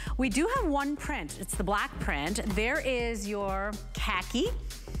fraiche? We do have one print. It's the black print. There is your khaki,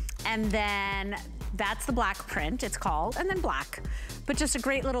 and then that's the black print, it's called, and then black. But just a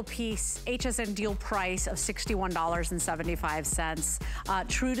great little piece, HSN deal price of $61.75.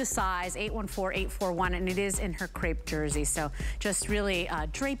 True to size, 814841, and it is in her crepe jersey. So just really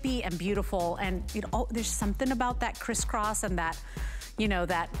drapey and beautiful. And there's something about that crisscross and that, you know,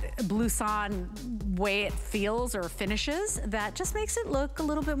 that blouson way it feels or finishes that just makes it look a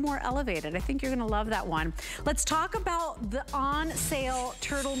little bit more elevated. I think you're gonna love that one. Let's talk about the on sale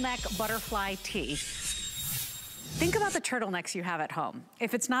turtleneck butterfly tee. Think about the turtlenecks you have at home.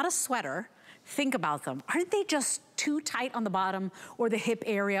 If it's not a sweater, think about them. Aren't they just too tight on the bottom or the hip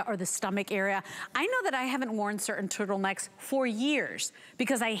area or the stomach area? I know that I haven't worn certain turtlenecks for years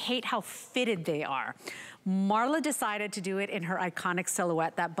because I hate how fitted they are. Marla decided to do it in her iconic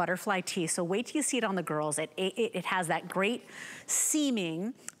silhouette, that butterfly tee. So wait till you see it on the girls. It has that great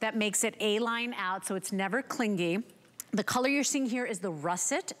seaming that makes it A-line out, so it's never clingy. The color you're seeing here is the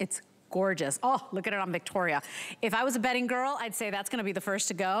russet. It's gorgeous. Oh, look at it on Victoria. If I was a betting girl, I'd say that's gonna be the first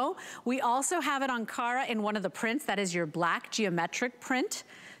to go. We also have it on Cara in one of the prints. That is your black geometric print.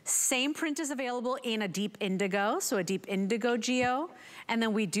 Same print is available in a deep indigo, so a deep indigo geo. And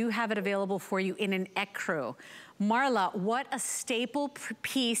then we do have it available for you in an ecru. Marla, what a staple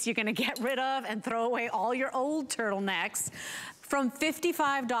piece you're gonna get rid of and throw away all your old turtlenecks. From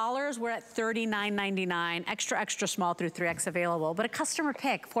 $55, we're at $39.99. Extra, extra small through 3X available. But a customer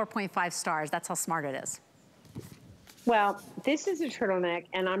pick, 4.5 stars. That's how smart it is. Well, this is a turtleneck,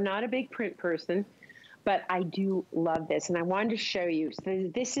 and I'm not a big print person, but I do love this. And I wanted to show you. So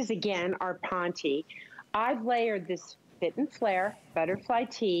this is, again, our Ponte. I've layered this fit and flare butterfly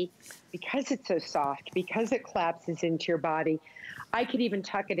tee because it's so soft, because it collapses into your body. I could even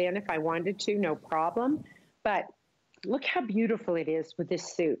tuck it in if I wanted to, no problem. But look how beautiful it is with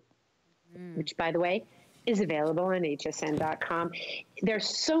this suit, which, by the way, is available on hsn.com. There's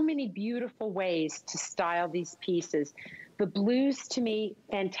so many beautiful ways to style these pieces. The blues, to me,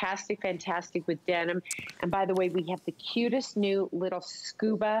 fantastic, fantastic with denim. And by the way, we have the cutest new little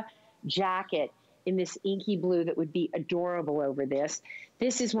scuba jacket in this inky blue that would be adorable over this.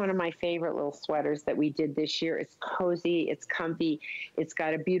 This is one of my favorite little sweaters that we did this year. It's cozy, it's comfy, it's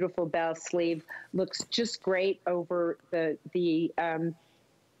got a beautiful bell sleeve, looks just great over the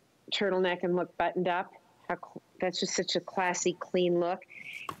turtleneck, and look buttoned up. That's just such a classy, clean look.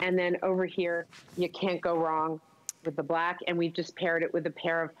 And then over here, you can't go wrong with the black, and we've just paired it with a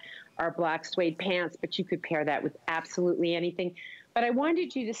pair of our black suede pants, but you could pair that with absolutely anything. But I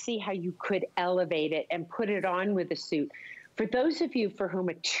wanted you to see how you could elevate it and put it on with a suit. For those of you for whom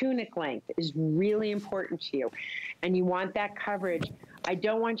a tunic length is really important to you and you want that coverage, I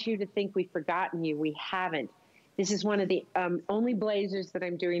don't want you to think we've forgotten you. We haven't. This is one of the only blazers that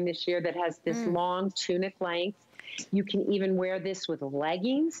I'm doing this year that has this long tunic length. You can even wear this with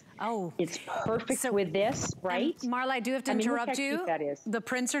leggings. Oh. It's perfect with this, right? Marla, I do have to interrupt you. Look how cute that is. The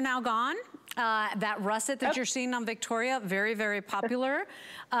prints are now gone. That russet that you're seeing on Victoria, very, very popular.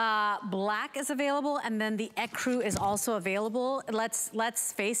 Black is available, and then the ecru is also available.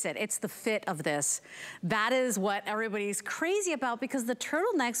 Let's face it, it's the fit of this. That is what everybody's crazy about, because the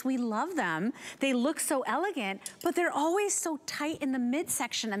turtlenecks, we love them. They look so elegant, but they're always so tight in the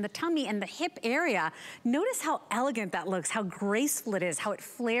midsection and the tummy and the hip area. Notice how elegant that looks, how graceful it is, how it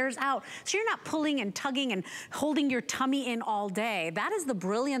flares out. So you're not pulling and tugging and holding your tummy in all day. That is the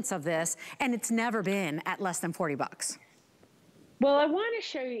brilliance of this. And it's never been at less than 40 bucks. Well, I want to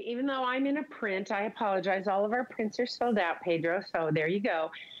show you, even though I'm in a print, I apologize, all of our prints are sold out, Pedro, so there you go.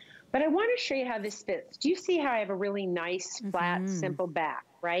 But I want to show you how this fits. Do you see how I have a really nice, flat, simple back,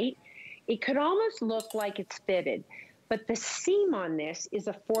 right? It could almost look like it's fitted, but the seam on this is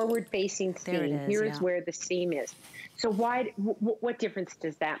a forward-facing seam. Here's where the seam is. So what difference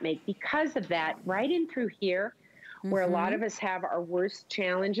does that make? Because of that, right in through here, where a lot of us have our worst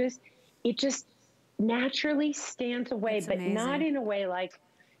challenges, it just naturally stands away, but not in a way like,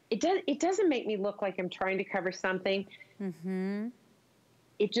 it doesn't make me look like I'm trying to cover something.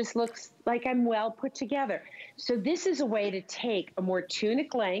 It just looks like I'm well put together. So this is a way to take a more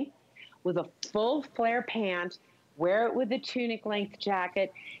tunic length with a full flare pant, wear it with a tunic length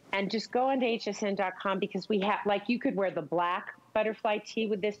jacket, and just go onto hsn.com, because we have, like, you could wear the black butterfly tee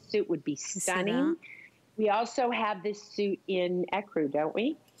with this suit, would be stunning. We also have this suit in ecru, don't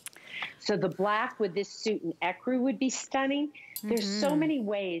we? So the black with this suit and ecru would be stunning. There's so many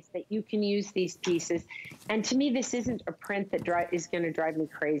ways that you can use these pieces. And to me, this isn't a print that is going to drive me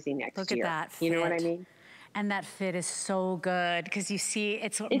crazy next year. Look at that fit. You know what I mean? And that fit is so good, because you see,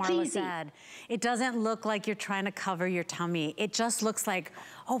 it's what Marla said. It doesn't look like you're trying to cover your tummy. It just looks like,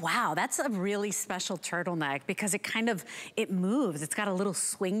 oh wow, that's a really special turtleneck, because it moves. It's got a little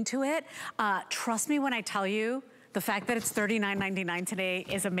swing to it. Trust me when I tell you, the fact that it's $39.99 today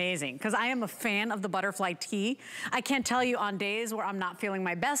is amazing, because I am a fan of the butterfly tee. I can't tell you, on days where I'm not feeling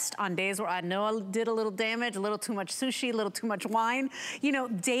my best, on days where I know I did a little damage, a little too much sushi, a little too much wine, you know,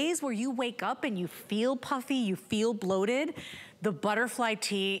 days where you wake up and you feel puffy, you feel bloated, the butterfly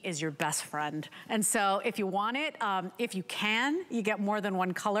tee is your best friend. And so if you want it, if you can, you get more than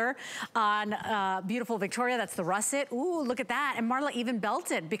one color. On beautiful Victoria, that's the russet. Ooh, look at that. And Marla even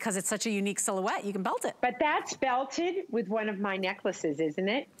belted, because it's such a unique silhouette. You can belt it. But that's belted with one of my necklaces, isn't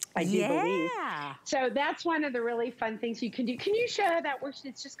it? I do believe. So that's one of the really fun things you can do. Can you show how that works?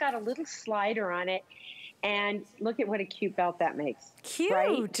 It's just got a little slider on it. And look at what a cute belt that makes. Cute.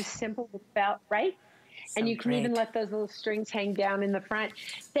 Right? Just simple belt, right? And you can even let those little strings hang down in the front.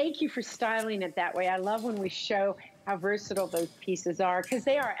 Thank you for styling it that way. I love when we show how versatile those pieces are, because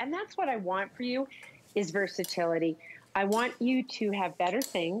they are. And that's what I want for you, is versatility. I want you to have better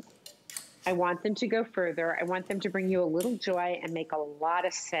things. I want them to go further. I want them to bring you a little joy and make a lot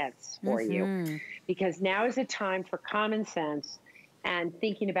of sense for you. Because now is a time for common sense and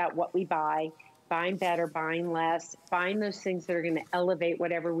thinking about what we buy. Buying better, buying less, buying those things that are going to elevate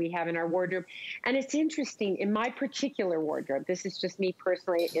whatever we have in our wardrobe. And it's interesting, in my particular wardrobe, this is just me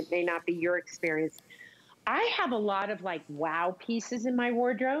personally, it may not be your experience, I have a lot of like wow pieces in my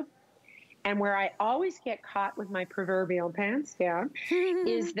wardrobe. And where I always get caught with my proverbial pants down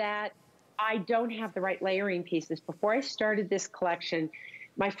is that I don't have the right layering pieces. Before I started this collection,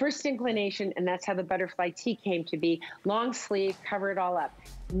 my first inclination, and that's how the butterfly tee came to be, long sleeve, cover it all up.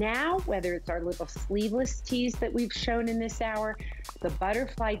 Now, whether it's our little sleeveless tees that we've shown in this hour, the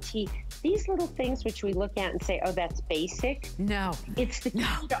butterfly tee, these little things which we look at and say, oh, that's basic. No. It's the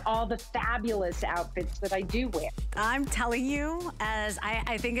key to all the fabulous outfits that I do wear. I'm telling you, as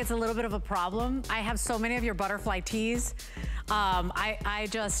I think it's a little bit of a problem. I have so many of your butterfly tees. I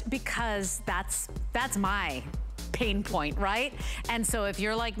just, because that's my pain point, right? And so if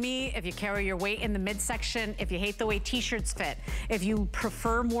you're like me, if you carry your weight in the midsection, if you hate the way t-shirts fit, if you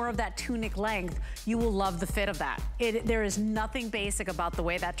prefer more of that tunic length, you will love the fit of that. There is nothing basic about the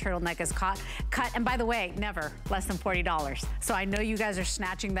way that turtleneck is cut. And by the way, never less than $40. So I know you guys are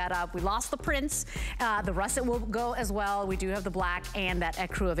snatching that up. We lost the prints. The russet will go as well. We do have the black and that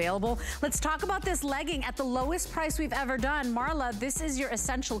ecru available. Let's talk about this legging at the lowest price we've ever done. Marla, this is your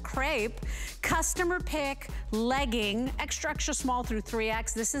essential crepe, customer pick legging, extra small through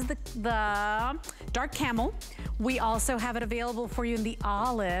 3X. This is the dark camel. We also have it available for you in the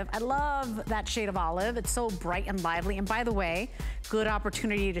olive. I love that shade of olive. It's so bright and lively. And by the way, good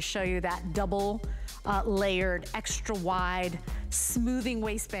opportunity to show you that double layered, extra wide, smoothing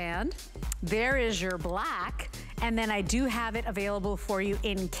waistband. There is your black. And then I do have it available for you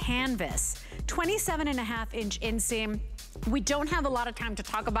in canvas. 27.5-inch inseam. We don't have a lot of time to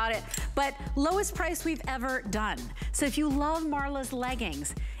talk about it, but lowest price we've ever done. So if you love Marla's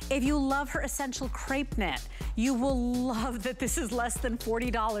leggings, if you love her essential crepe knit, you will love that this is less than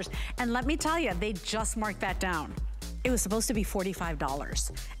 $40. And let me tell you, they just marked that down. It was supposed to be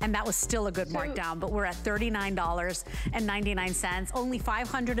 $45, and that was still a good markdown, but we're at $39.99. Only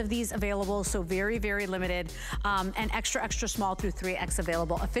 500 of these available, so very, very limited. And extra small through 3X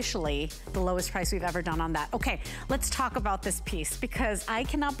available officially, the lowest price we've ever done on that. Okay, let's talk about this piece, because I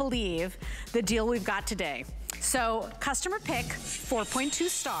cannot believe the deal we've got today. So customer pick, 4.2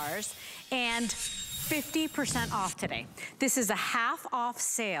 stars, and 50% off today. This is a half off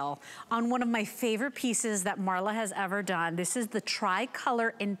sale on one of my favorite pieces that Marla has ever done. This is the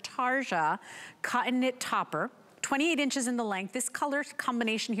tricolor intarsia cotton knit topper, 28 inches in the length. This color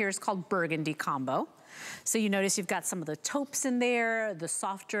combination here is called burgundy combo. So you notice you've got some of the taupes in there, the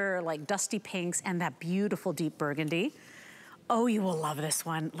softer like dusty pinks, and that beautiful deep burgundy. Oh, you will love this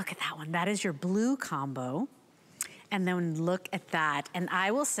one. Look at that one. That is your blue combo. And then look at that. And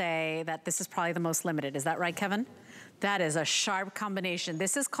I will say that this is probably the most limited. Is that right, Kevin? That is a sharp combination.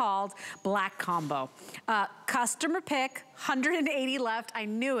 This is called black combo. Customer pick, 180 left, I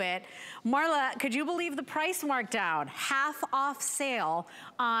knew it. Marla, could you believe the price markdown? Half off sale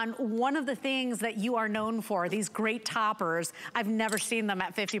on one of the things that you are known for, these great toppers. I've never seen them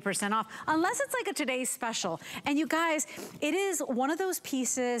at 50% off, unless it's like a today's special. And you guys, it is one of those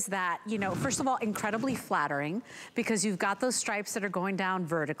pieces that, you know, first of all, incredibly flattering, because you've got those stripes that are going down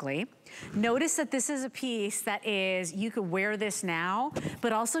vertically. Notice that this is a piece that is, you could wear this now,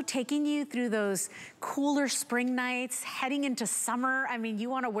 but also taking you through those cooler spring nights, heading into summer. I mean, you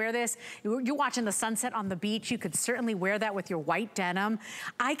want to wear this, you're watching the sunset on the beach, you could certainly wear that with your white denim.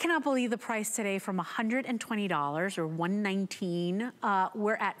 I cannot believe the price today, from $120 or $119,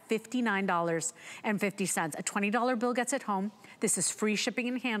 we're at $59.50. A $20 bill gets it home. This is free shipping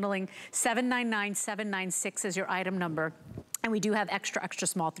and handling. 799-796 is your item number. And we do have extra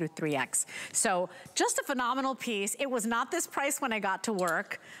small through 3X. So just a phenomenal piece. It was not this price when I got to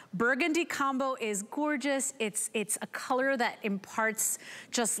work. Burgundy combo is gorgeous. It's a color that imparts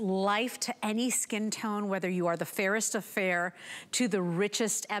just life to any skin tone, whether you are the fairest of fair to the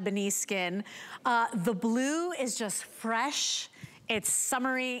richest ebony skin. The blue is just fresh. It's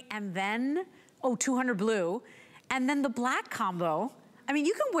summery, and then, 200 blue. And then the black combo, I mean,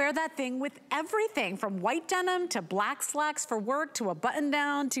 you can wear that thing with everything, from white denim to black slacks for work to a button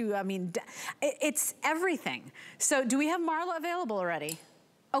down to, I mean, it's everything. So do we have Marla available already?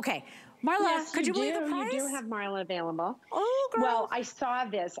 Okay, Marla, yes, could you believe the price? You do have Marla available. Oh, girl. Well, I saw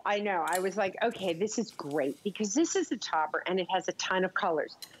this, I know. I was like, okay, this is great, because this is a topper and it has a ton of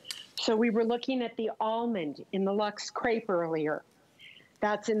colors. So we were looking at the almond in the Luxe Crepe earlier.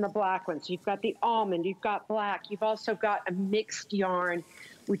 That's in the black one. So you've got the almond, you've got black, you've also got a mixed yarn,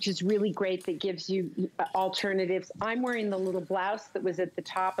 which is really great, that gives you alternatives. I'm wearing the little blouse that was at the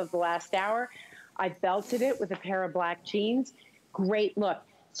top of the last hour. I belted it with a pair of black jeans. Great look.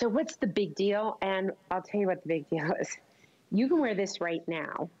 So what's the big deal? And I'll tell you what the big deal is. You can wear this right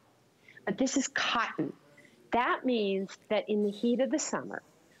now, but this is cotton. That means that in the heat of the summer,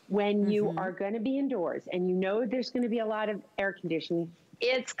 when you are going to be indoors and you know there's going to be a lot of air conditioning,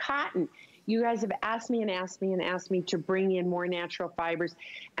 it's cotton. You guys have asked me and asked me and asked me to bring in more natural fibers,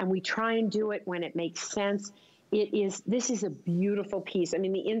 and we try and do it when it makes sense. This is a beautiful piece. I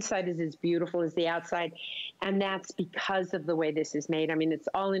mean, the inside is as beautiful as the outside, and that's because of the way this is made. I mean, it's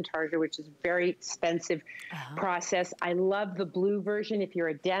all in tartar, which is a very expensive process. I love the blue version. If you're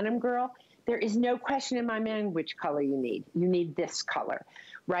a denim girl, there is no question in my mind which color you need. You need this color.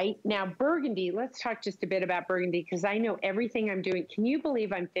 Right? Now, burgundy, let's talk just a bit about burgundy, because I know everything I'm doing. Can you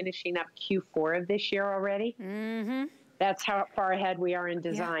believe I'm finishing up Q4 of this year already? That's how far ahead we are in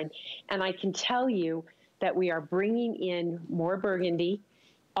design. Yeah. And I can tell you that we are bringing in more burgundy.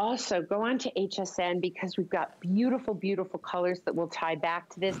 Also, go on to HSN, because we've got beautiful, beautiful colors that will tie back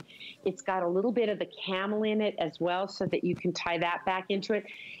to this. It's got a little bit of the camel in it as well, so that you can tie that back into it.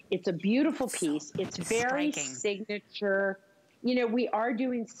 It's a beautiful piece. It's very signature. You know, we are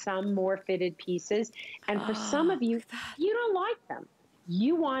doing some more fitted pieces, and for some of you, you don't like them.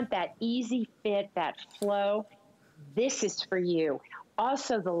 You want that easy fit, that flow. This is for you.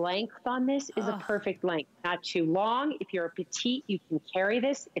 Also, the length on this is a perfect length. Not too long. If you're a petite, you can carry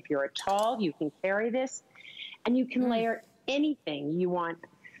this. If you're a tall, you can carry this. And you can layer anything you want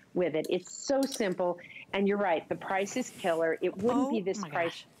with it. It's so simple. And you're right, the price is killer. It wouldn't be this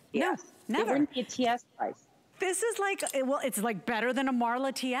price. No, never. It wouldn't be a TS price. This is like, well, it's like better than a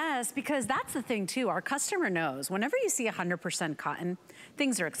Marla TS, because that's the thing too. Our customer knows whenever you see 100% cotton,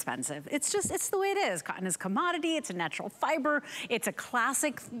 things are expensive. It's just, it's the way it is. Cotton is commodity. It's a natural fiber. It's a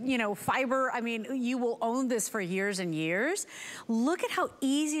classic, you know, fiber. I mean, you will own this for years and years. Look at how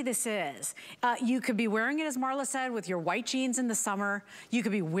easy this is. You could be wearing it, as Marla said, with your white jeans in the summer. You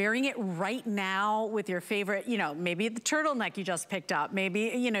could be wearing it right now with your favorite, you know, maybe the turtleneck you just picked up,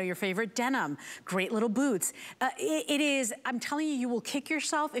 maybe, you know, your favorite denim, great little boots. It is, I'm telling you, you will kick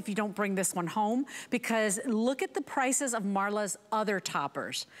yourself if you don't bring this one home, because look at the prices of Marla's other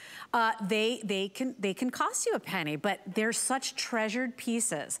toppers. They can cost you a penny, but they're such treasured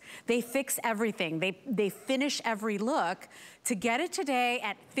pieces. They fix everything. They finish every look. To get it today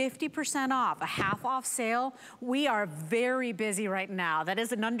at 50% off, a half off sale, we are very busy right now. That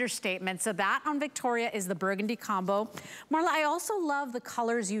is an understatement. So that on Victoria is the burgundy combo. Marla, I also love the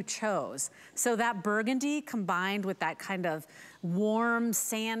colors you chose. So that burgundy combined with that kind of warm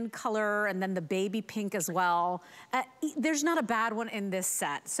sand color, and then the baby pink as well. There's not a bad one in this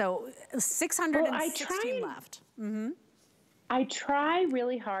set. So 616 left. I try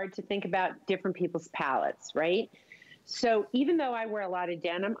really hard to think about different people's palettes, right? So even though I wear a lot of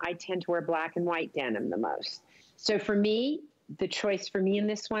denim, I tend to wear black and white denim the most. So for me, the choice for me in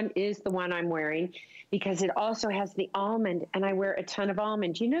this one is the one I'm wearing, because it also has the almond, and I wear a ton of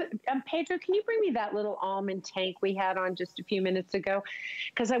almond. You know, Pedro, can you bring me that little almond tank we had on just a few minutes ago?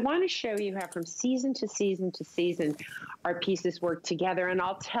 Because I want to show you how from season to season to season our pieces work together, and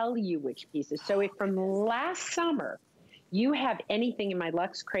I'll tell you which pieces. So if from last summer you have anything in my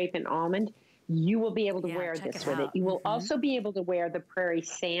Luxe Crepe and Almond, you will be able to wear this with it. You will also be able to wear the Prairie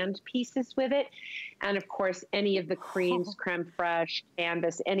Sand pieces with it. And of course, any of the creams, creme fraiche,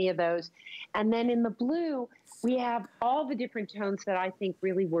 canvas, any of those. And then in the blue, we have all the different tones that I think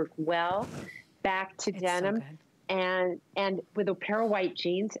really work well back to denim. So and with a pair of white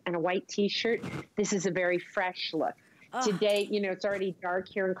jeans and a white t-shirt, this is a very fresh look. Today, you know, it's already dark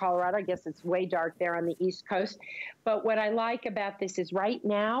here in Colorado. I guess it's way dark there on the East Coast. But what I like about this is right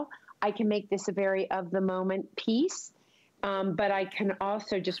now, I can make this a very of the moment piece, but I can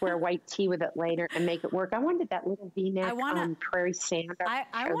also just wear a white tee with it later and make it work. I wanted that little V-neck Prairie Sand.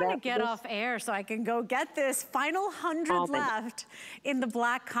 I want to get off air so I can go get this. Final 100 left in the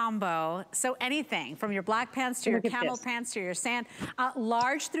black combo. So anything from your black pants to your camel pants to your sand.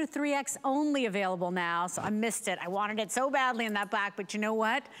 Large through 3X only available now. So I missed it. I wanted it so badly in that black, but you know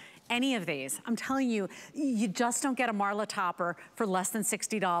what? Any of these, I'm telling you, you just don't get a Marla topper for less than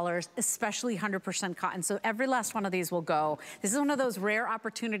 $60, especially 100% cotton. So every last one of these will go. This is one of those rare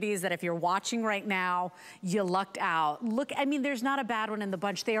opportunities that if you're watching right now, you lucked out. Look, I mean, there's not a bad one in the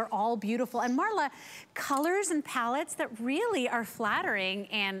bunch. They are all beautiful. And Marla, colors and palettes that really are flattering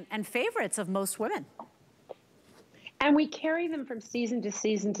and favorites of most women. And we carry them from season to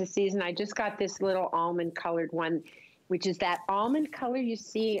season to season. I just got this little almond colored one, which is that almond color you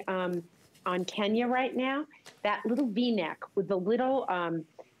see on Kenya right now, that little V-neck with the little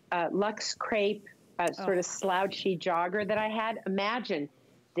Luxe Crepe sort of slouchy jogger that I had. Imagine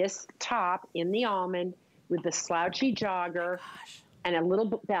this top in the almond with the slouchy jogger. and a little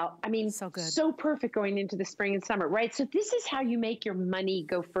belt. I mean, so good. So perfect going into the spring and summer, right? So this is how you make your money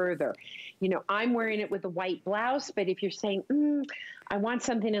go further. You know, I'm wearing it with a white blouse, but if you're saying, I want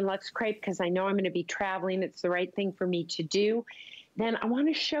something in Luxe Crepe because I know I'm going to be traveling, it's the right thing for me to do, then I want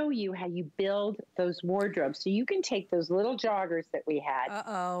to show you how you build those wardrobes. So you can take those little joggers that we had,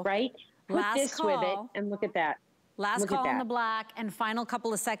 right? Put this with it, and look at that. Last call on the black and final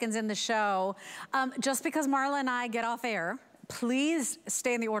couple of seconds in the show. Just because Marla and I get off air, please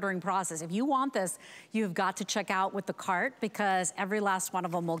stay in the ordering process. If you want this, you've got to check out with the cart because every last one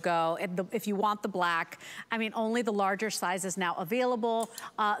of them will go. If you want the black, I mean, only the larger size is now available.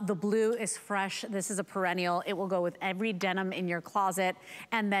 The blue is fresh. This is a perennial. It will go with every denim in your closet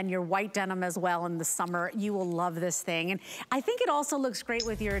and then your white denim as well in the summer. You will love this thing. And I think it also looks great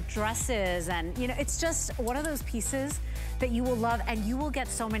with your dresses. And, you know, it's just one of those pieces that you will love and you will get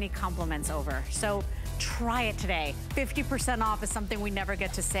so many compliments over. So try it today. 50% off is something we never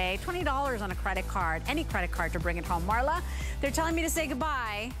get to say. $20 on a credit card, any credit card to bring it home. Marla, they're telling me to say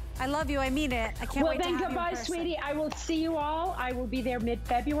goodbye. I love you, I mean it. I can't wait to have you in person. Well, then goodbye, sweetie. I will see you all. I will be there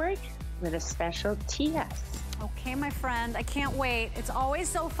mid-February with a special TS. Okay, my friend, I can't wait. It's always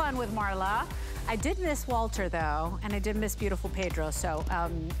so fun with Marla. I did miss Walter, though, and I did miss beautiful Pedro, so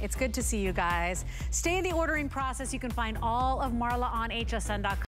it's good to see you guys. Stay in the ordering process. You can find all of Marla on hsn.com.